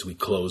night as we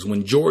close.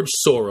 When George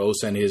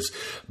Soros and his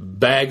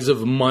bags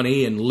of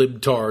money and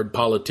libtard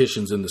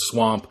politicians in the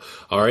swamp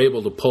are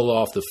able to pull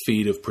off the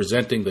feat of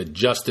presenting the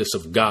justice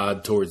of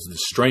God towards the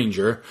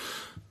stranger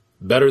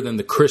better than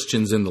the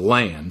Christians in the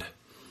land,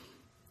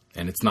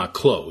 and it's not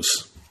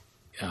close,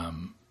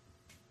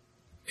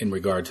 in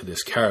regard to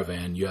this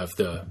caravan, you have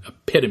the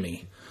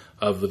epitome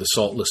of the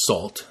saltless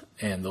salt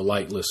and the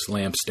lightless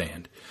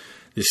lampstand.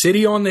 The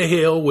city on the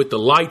hill with the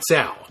lights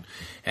out.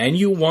 And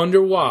you wonder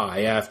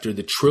why, after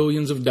the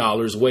trillions of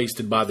dollars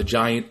wasted by the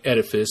giant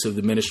edifice of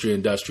the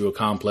ministry-industrial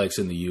complex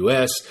in the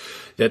U.S.,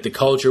 that the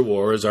culture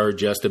wars are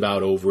just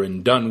about over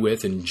and done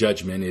with, and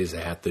judgment is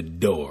at the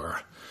door.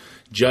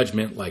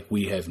 Judgment like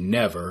we have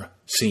never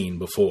seen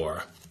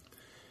before.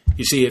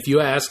 You see, if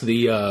you ask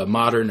the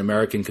modern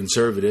American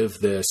conservative,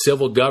 the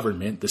civil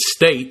government, the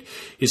state,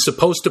 is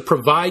supposed to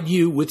provide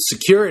you with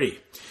security.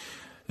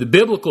 The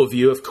biblical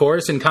view, of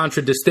course, in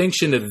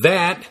contradistinction to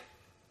that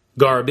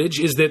garbage,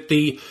 is that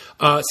the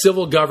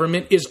civil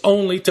government is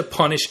only to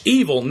punish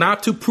evil,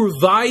 not to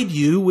provide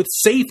you with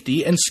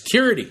safety and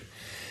security.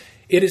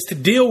 It is to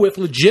deal with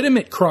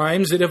legitimate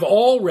crimes that have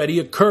already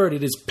occurred.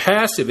 It is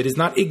passive. It is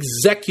not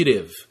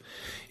executive.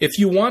 If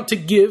you want to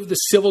give the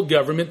civil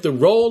government the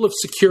role of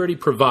security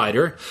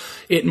provider,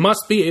 it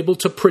must be able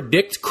to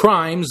predict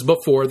crimes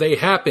before they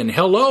happen.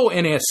 Hello,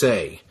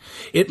 NSA.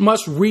 It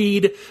must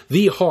read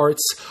the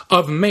hearts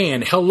of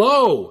man.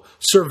 Hello,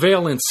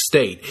 surveillance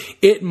state.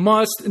 It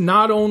must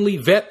not only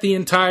vet the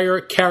entire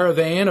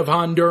caravan of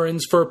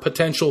Hondurans for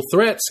potential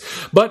threats,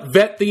 but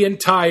vet the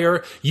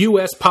entire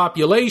U.S.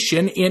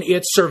 population in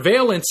its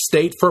surveillance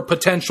state for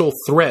potential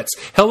threats.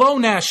 Hello,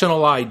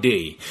 national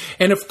ID.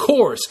 And of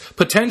course,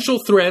 potential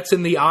threats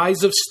in the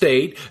eyes of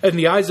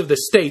the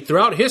state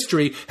throughout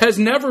history has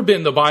never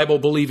been the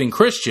Bible-believing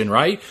Christian,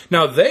 right?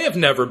 Now, they have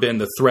never been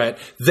the threat.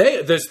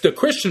 The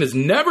Christian has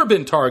never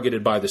been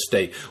targeted by the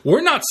state.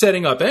 We're not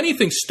setting up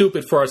anything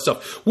stupid for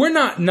ourselves. We're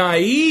not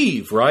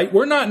naive, right?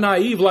 We're not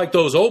naive like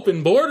those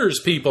open borders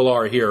people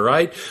are here,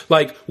 right?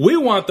 Like, we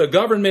want the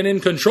government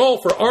in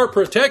control for our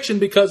protection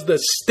because the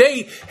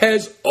state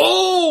has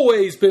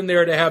always been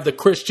there to have the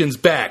Christians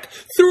back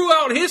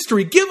throughout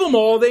history. Give them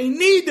all they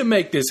need to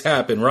make this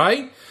happen,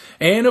 right?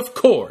 And of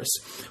course,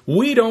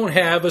 we don't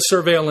have a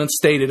surveillance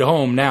state at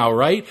home now,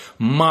 right?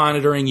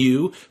 Monitoring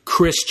you,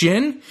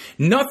 Christian.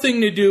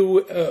 Nothing to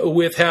do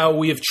with how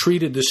we have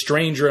treated the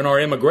stranger in our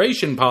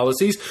immigration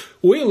policies.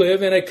 We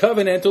live in a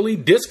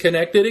covenantally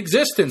disconnected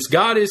existence.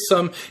 God is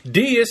some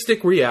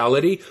deistic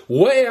reality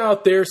way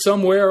out there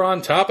somewhere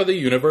on top of the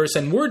universe,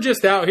 and we're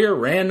just out here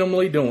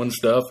randomly doing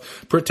stuff,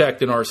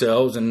 protecting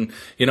ourselves, and,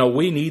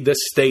 we need the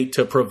state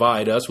to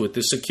provide us with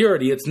the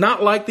security. It's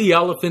not like the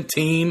elephant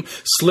team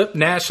slipped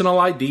national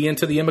ID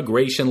into the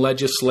immigration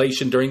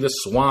legislation during the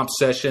swamp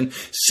session.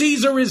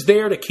 Caesar is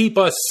there to keep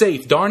us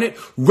safe, darn it.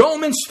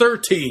 Romans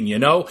 13,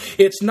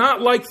 It's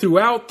not like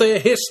throughout the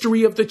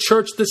history of the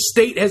church, the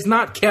state has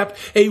not kept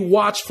a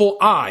watchful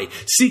eye,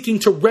 seeking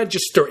to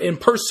register and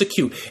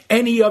persecute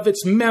any of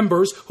its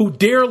members who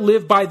dare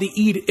live by the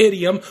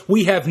idiom,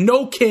 we have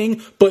no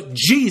king but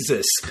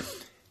Jesus.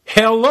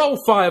 Hello,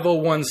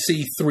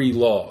 501c3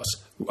 laws,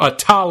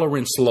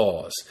 tolerance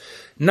laws.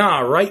 Nah,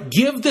 right?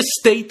 Give the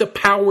state the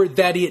power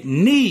that it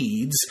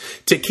needs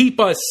to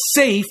keep us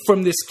safe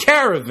from this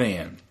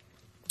caravan.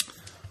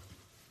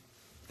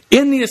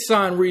 In the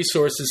assigned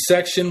resources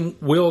section,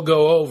 we'll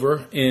go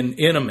over in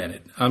a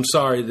minute. I'm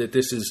sorry that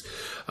this is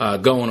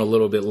going a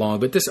little bit long,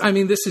 but this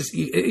is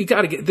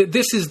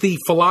the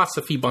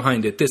philosophy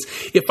behind it.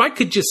 If I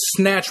could just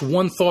snatch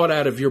one thought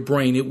out of your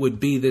brain, it would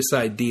be this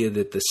idea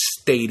that the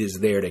state is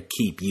there to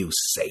keep you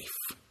safe.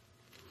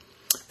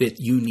 That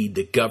you need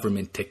the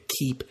government to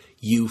keep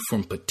you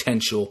from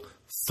potential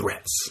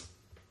threats.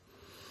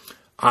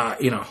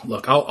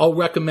 Look, I'll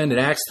recommend an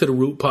Axe to the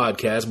Root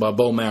podcast by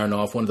Bo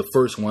Marinoff, one of the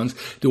first ones,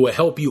 that will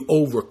help you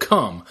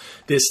overcome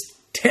this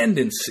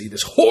tendency,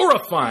 this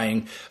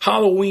horrifying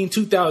Halloween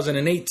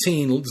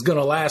 2018 is going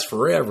to last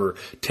forever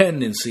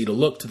tendency to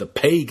look to the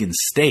pagan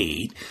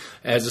state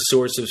as a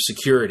source of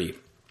security.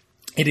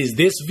 It is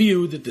this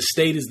view that the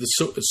state is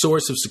the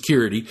source of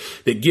security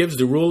that gives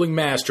the ruling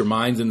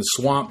masterminds in the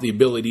swamp the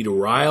ability to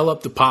rile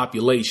up the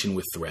population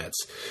with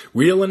threats,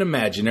 real and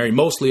imaginary,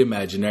 mostly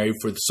imaginary,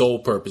 for the sole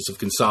purpose of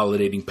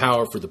consolidating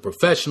power for the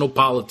professional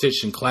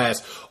politician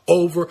class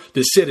over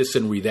the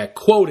citizenry. That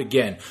quote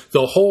again,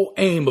 the whole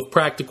aim of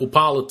practical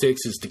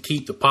politics is to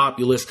keep the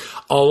populace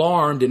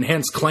alarmed and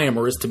hence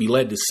clamorous to be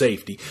led to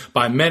safety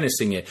by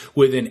menacing it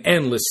with an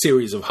endless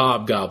series of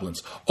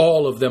hobgoblins,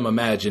 all of them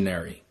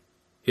imaginary.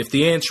 If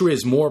the answer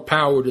is more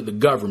power to the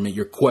government,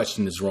 your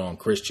question is wrong,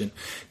 Christian.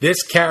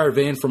 This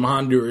caravan from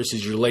Honduras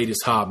is your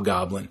latest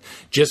hobgoblin.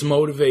 Just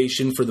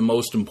motivation for the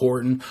most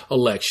important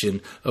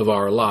election of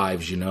our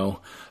lives,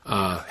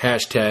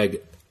 Hashtag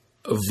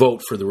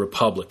vote for the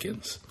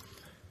Republicans.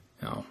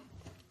 Now,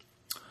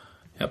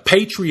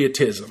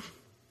 patriotism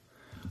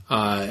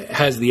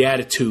has the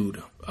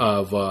attitude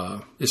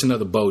of, it's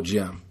another Bo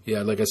gem.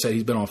 Yeah, like I said,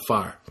 he's been on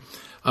fire.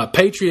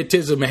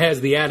 Patriotism has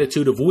the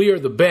attitude of, we are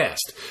the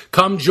best.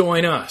 Come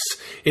join us.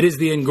 It is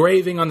the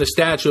engraving on the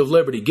Statue of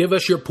Liberty. Give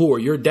us your poor,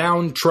 your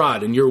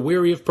downtrodden, your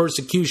weary of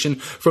persecution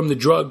from the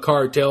drug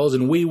cartels,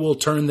 and we will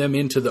turn them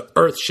into the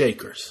earth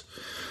shakers.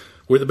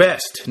 We're the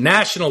best.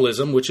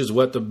 Nationalism, which is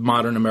what the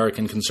modern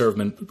American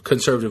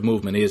conservative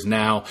movement is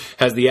now,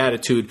 has the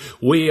attitude,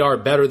 we are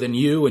better than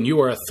you and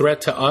you are a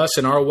threat to us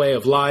and our way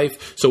of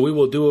life, so we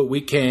will do what we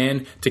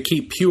can to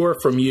keep pure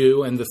from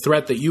you and the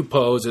threat that you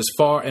pose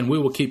and we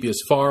will keep you as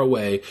far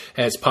away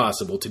as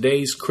possible.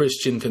 Today's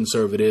Christian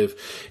conservative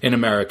in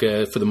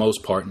America, for the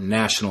most part,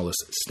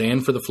 nationalists,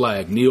 stand for the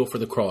flag, kneel for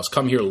the cross,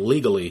 come here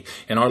legally,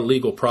 and our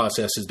legal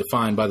process is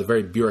defined by the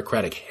very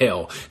bureaucratic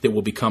hell that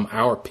will become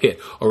our pit,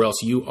 or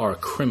else you are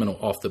a criminal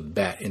off the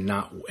bat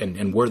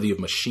and worthy of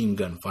machine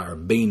gun fire,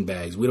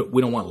 beanbags. We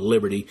don't want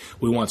liberty.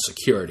 We want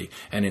security.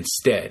 And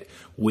instead,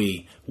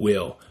 we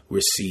will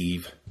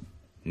receive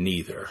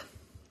neither.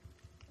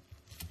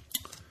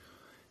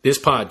 This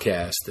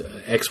podcast,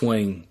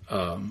 X-Wing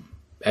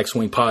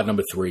pod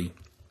number 3,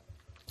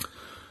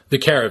 The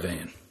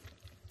Caravan,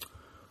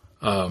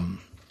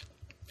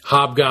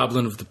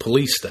 Hobgoblin of the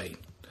Police State,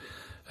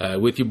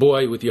 with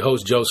your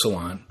host, Joe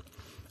Salant.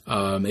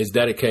 Is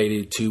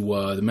dedicated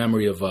to the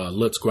memory of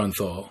Lutz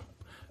Grunthal,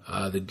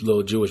 the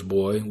little Jewish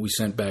boy we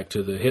sent back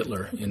to the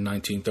Hitler in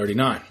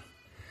 1939.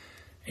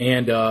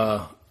 And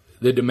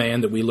the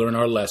demand that we learn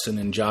our lesson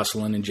in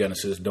Jocelyn and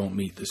Genesis don't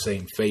meet the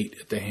same fate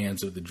at the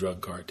hands of the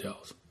drug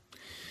cartels.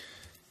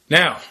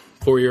 Now,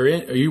 for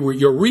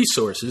your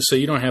resources, so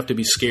you don't have to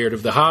be scared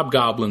of the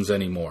hobgoblins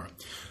anymore.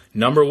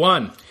 Number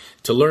one,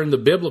 to learn the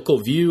biblical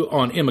view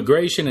on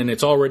immigration, and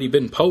it's already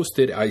been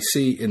posted, I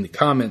see in the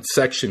comments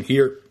section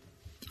here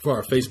for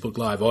our Facebook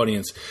Live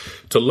audience.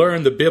 To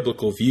learn the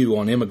biblical view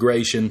on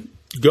immigration,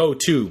 go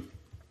to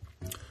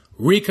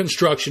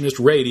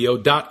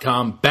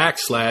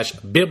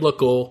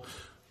reconstructionistradio.com/biblical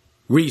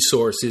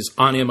resources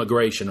on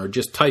immigration, or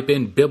just type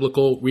in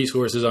biblical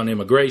resources on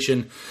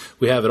immigration.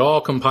 We have it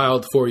all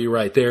compiled for you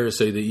right there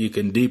so that you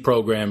can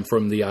deprogram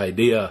from the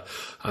idea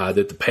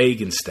that the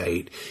pagan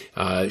state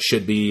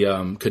should be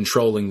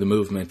controlling the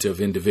movement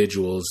of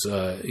individuals,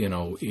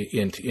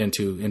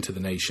 into the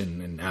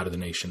nation and out of the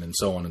nation and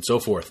so on and so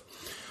forth.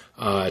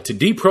 To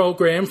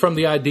deprogram from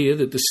the idea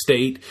that the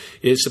state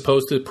is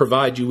supposed to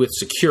provide you with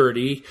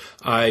security,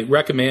 I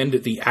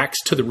recommend the Axe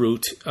to the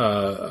Root.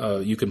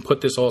 You can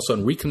put this also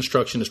on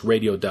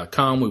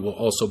reconstructionistradio.com. We will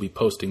also be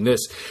posting this.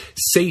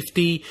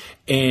 Safety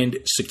and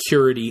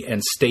Security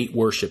and State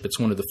Worship. It's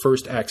one of the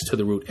first Axe to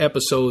the Root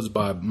episodes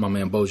by my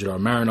man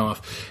Bozhidar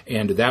Marinov,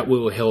 and that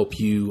will help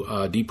you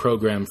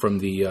deprogram from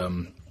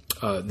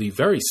the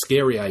very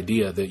scary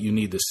idea that you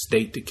need the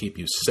state to keep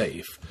you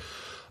safe.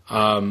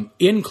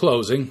 In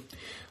closing,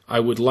 I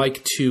would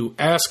like to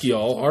ask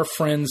y'all, our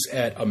friends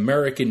at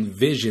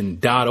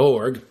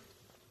AmericanVision.org,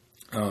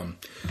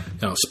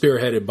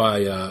 spearheaded by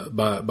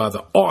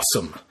the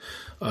awesome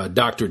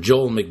Dr.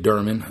 Joel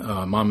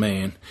McDermott, my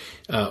man,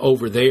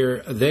 over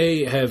there,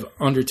 they have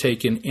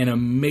undertaken an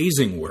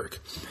amazing work.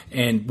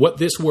 And what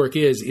this work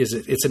is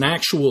it's an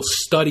actual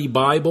study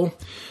Bible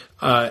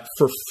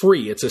for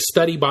free. It's a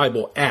study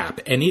Bible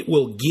app, and it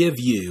will give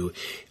you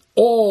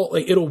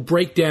it'll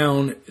break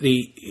down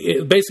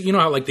basically, you know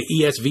how like the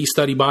ESV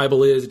study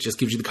Bible is, it just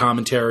gives you the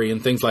commentary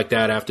and things like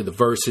that after the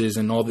verses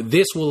and all that.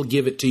 This will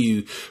give it to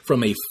you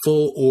from a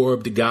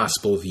full-orbed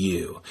gospel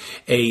view,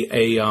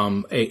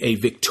 a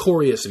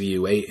victorious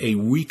view, a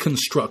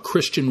reconstruct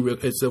Christian.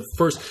 It's the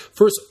first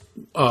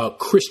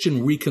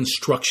Christian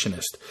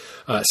Reconstructionist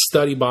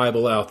study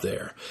Bible out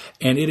there,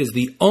 and it is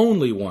the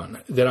only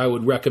one that I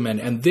would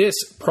recommend. And this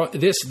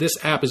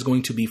app is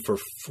going to be for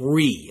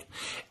free,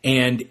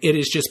 and it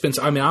has just been.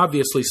 I mean,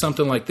 obviously,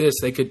 something like this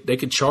they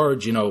could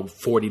charge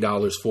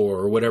 $40 for,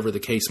 or whatever the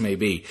case may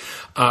be.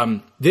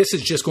 This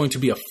is just going to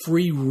be a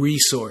free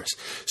resource.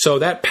 So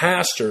that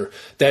pastor,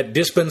 that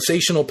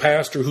dispensational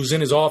pastor who's in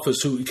his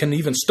office, who can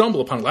even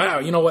stumble upon, wow,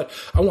 you know what?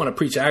 I want to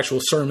preach an actual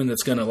sermon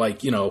that's going to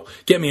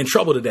get me in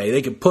trouble today.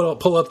 They could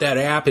pull up that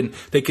app and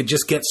they could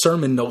just get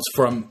sermon notes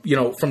from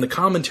the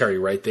commentary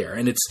right there.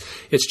 And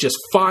it's just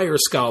fire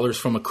scholars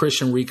from a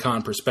Christian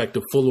recon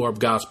perspective, full orb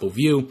gospel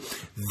view.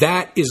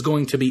 That is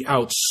going to be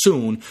out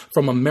soon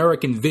from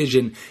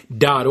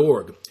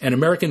AmericanVision.org. And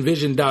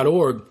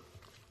AmericanVision.org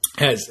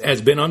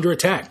has been under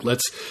attack.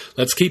 Let's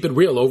keep it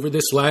real. Over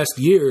this last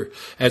year,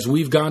 as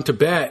we've gone to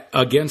bat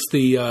against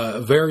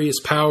the various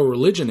power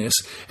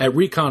religionists at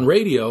Recon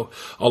Radio,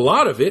 a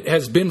lot of it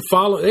has been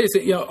following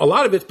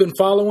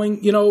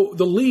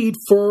the lead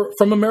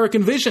from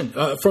American Vision,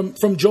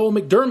 from Joel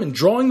McDermott,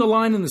 drawing the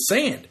line in the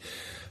sand.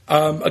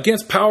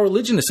 Against power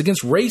religionists,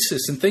 against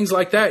racists and things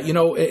like that,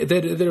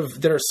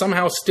 that are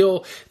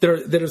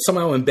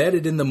somehow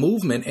embedded in the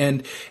movement,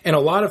 and a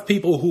lot of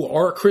people who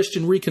are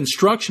Christian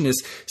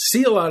Reconstructionists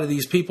see a lot of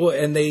these people,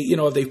 and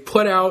they've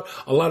put out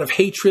a lot of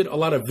hatred, a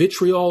lot of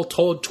vitriol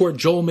toward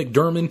Joel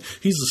McDermott.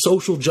 He's a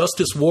social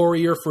justice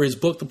warrior for his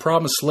book, The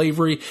Problem of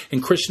Slavery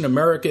in Christian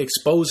America,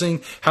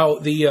 exposing how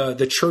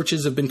the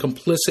churches have been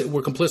complicit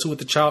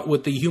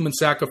with the human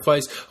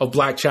sacrifice of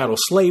black chattel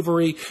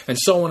slavery, and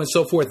so on and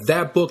so forth.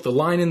 That book, The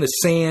Line in the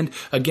Sand,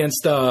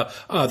 against the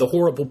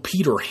horrible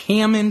Peter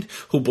Hammond,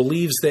 who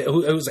believes that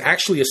who's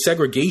actually a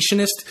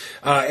segregationist,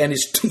 and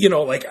is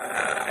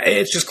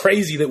it's just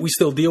crazy that we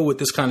still deal with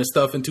this kind of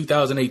stuff in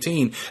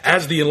 2018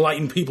 as the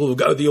enlightened people of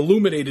God, the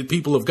illuminated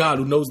people of God,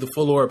 who knows the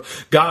full orb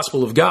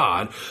gospel of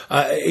God,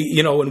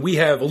 and we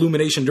have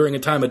illumination during a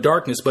time of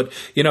darkness, but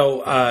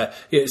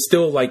it's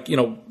still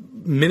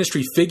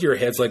ministry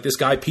figureheads like this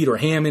guy Peter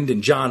Hammond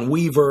and John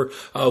Weaver,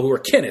 who are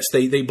Kenists.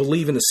 They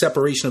believe in the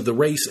separation of the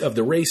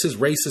races,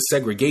 racist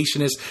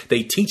segregationists.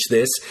 They teach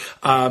this,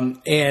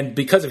 and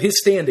because of his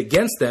stand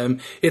against them,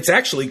 it's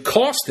actually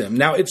cost him.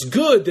 Now, it's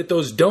good that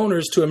those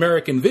donors to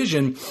American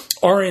Vision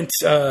aren't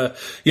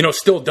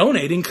still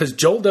donating, because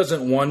Joel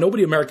doesn't want,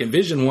 nobody American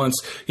Vision wants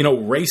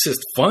racist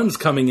funds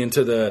coming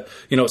into the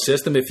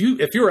system. If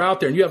you're out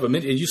there and you have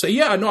and you say,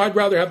 yeah, no, I'd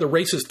rather have the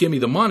racist give me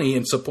the money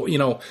and support,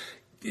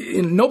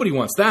 nobody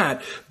wants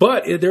that,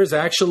 but there's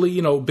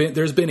actually,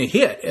 there's been a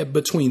hit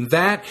between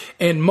that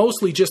and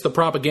mostly just the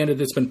propaganda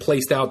that's been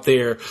placed out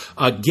there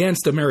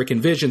against American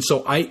Vision.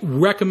 So I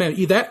recommend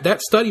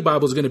that study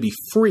Bible is going to be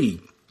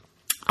free.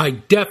 I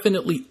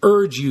definitely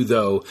urge you,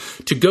 though,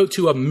 to go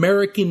to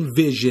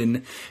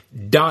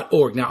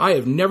AmericanVision.org. Now, I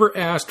have never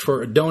asked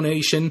for a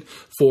donation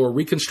for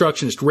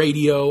Reconstructionist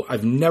Radio.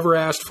 I've never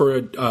asked for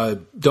a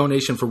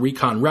donation for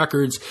Recon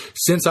Records.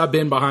 Since I've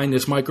been behind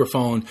this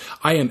microphone,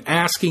 I am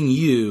asking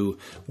you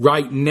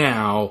right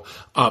now,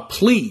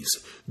 please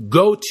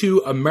go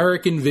to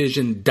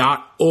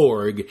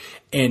AmericanVision.org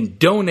and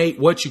donate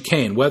what you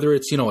can, whether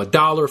it's, $1, $5,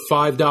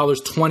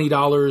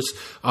 $20,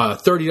 $30,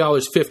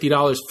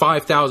 $50,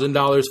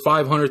 $5,000,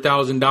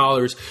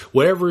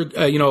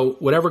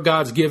 $500,000, whatever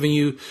God's giving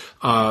you.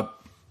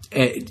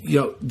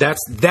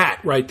 That's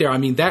that right there. I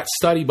mean, that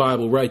study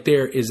Bible right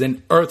there is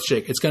an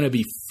earthshake. It's going to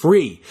be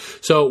free.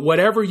 So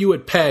whatever you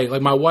would pay,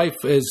 like my wife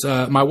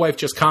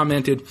just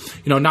commented,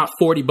 not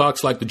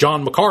 $40 like the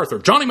John MacArthur,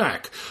 Johnny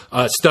Mac,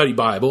 study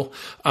Bible.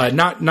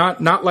 Not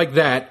like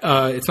that.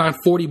 It's not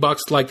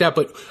 $40 like that.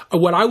 But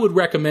what I would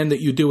recommend that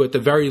you do at the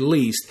very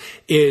least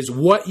is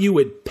what you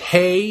would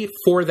pay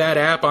for that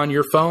app on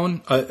your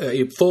phone,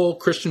 a full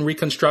Christian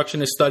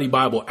Reconstructionist study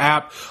Bible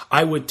app.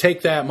 I would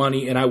take that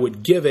money and I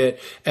would give it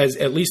as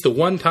at least a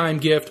one-time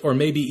gift or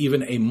maybe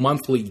even a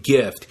monthly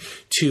gift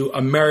to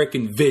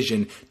American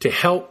Vision to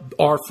help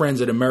our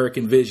friends at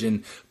American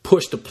Vision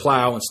push the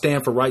plow and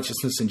stand for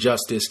righteousness and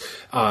justice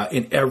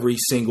in every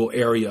single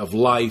area of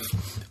life.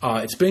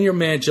 It's been your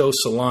man, Joe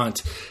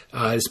Salant.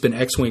 It's been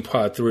X-Wing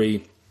Pod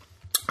 3,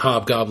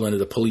 Hobgoblin of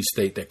the Police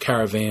State, that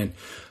Caravan.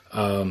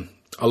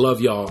 I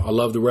love y'all. I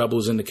love the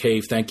Rebels in the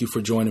Cave. Thank you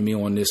for joining me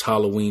on this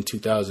Halloween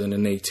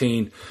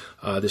 2018.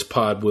 This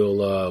pod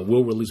will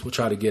release. We'll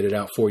try to get it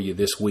out for you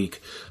this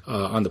week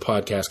on the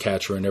podcast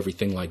catcher and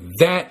everything like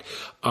that.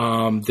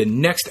 The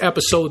next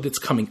episode that's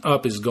coming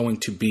up is going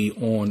to be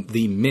on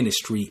the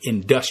Ministry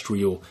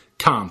Industrial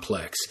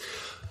Complex.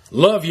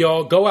 Love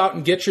y'all. Go out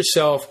and go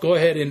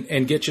ahead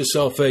and get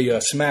yourself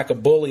a Smack a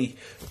Bully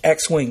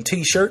X-Wing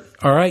t-shirt.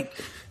 All right.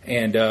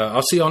 And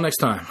I'll see y'all next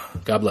time.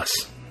 God bless.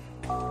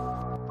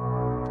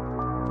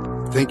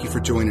 Thank you for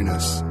joining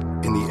us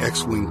in the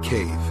X-Wing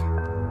Cave.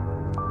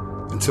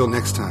 Until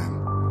next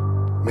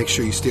time, make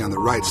sure you stay on the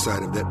right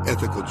side of that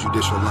ethical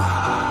judicial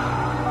line.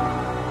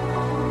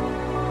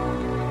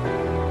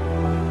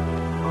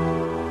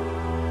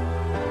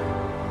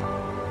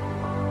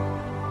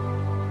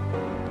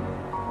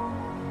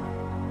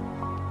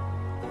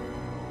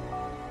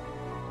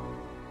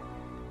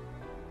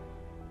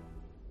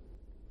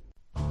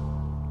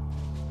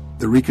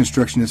 The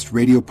Reconstructionist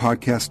Radio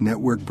Podcast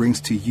Network brings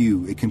to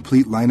you a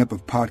complete lineup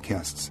of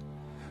podcasts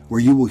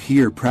where you will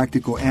hear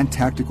practical and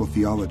tactical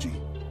theology.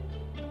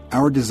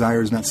 Our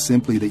desire is not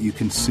simply that you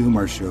consume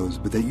our shows,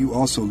 but that you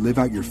also live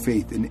out your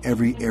faith in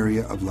every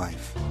area of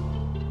life.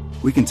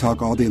 We can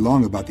talk all day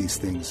long about these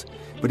things,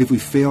 but if we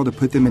fail to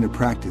put them into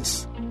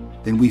practice,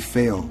 then we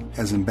fail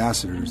as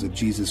ambassadors of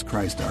Jesus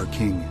Christ, our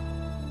King.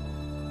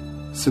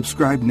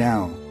 Subscribe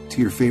now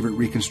to your favorite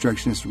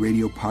Reconstructionist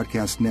Radio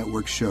Podcast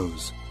Network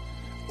shows,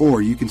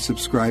 or you can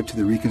subscribe to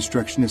the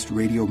Reconstructionist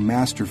Radio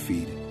Master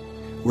Feed,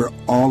 where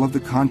all of the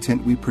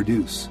content we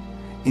produce,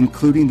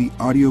 including the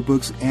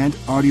audiobooks and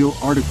audio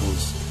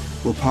articles,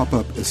 will pop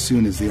up as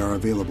soon as they are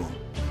available.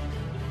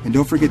 And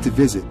don't forget to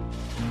visit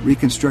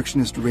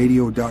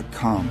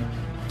ReconstructionistRadio.com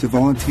to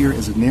volunteer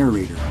as a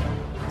narrator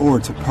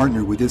or to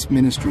partner with this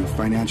ministry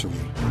financially.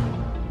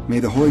 May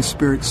the Holy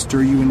Spirit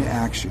stir you into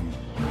action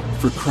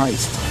for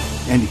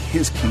Christ and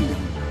His kingdom.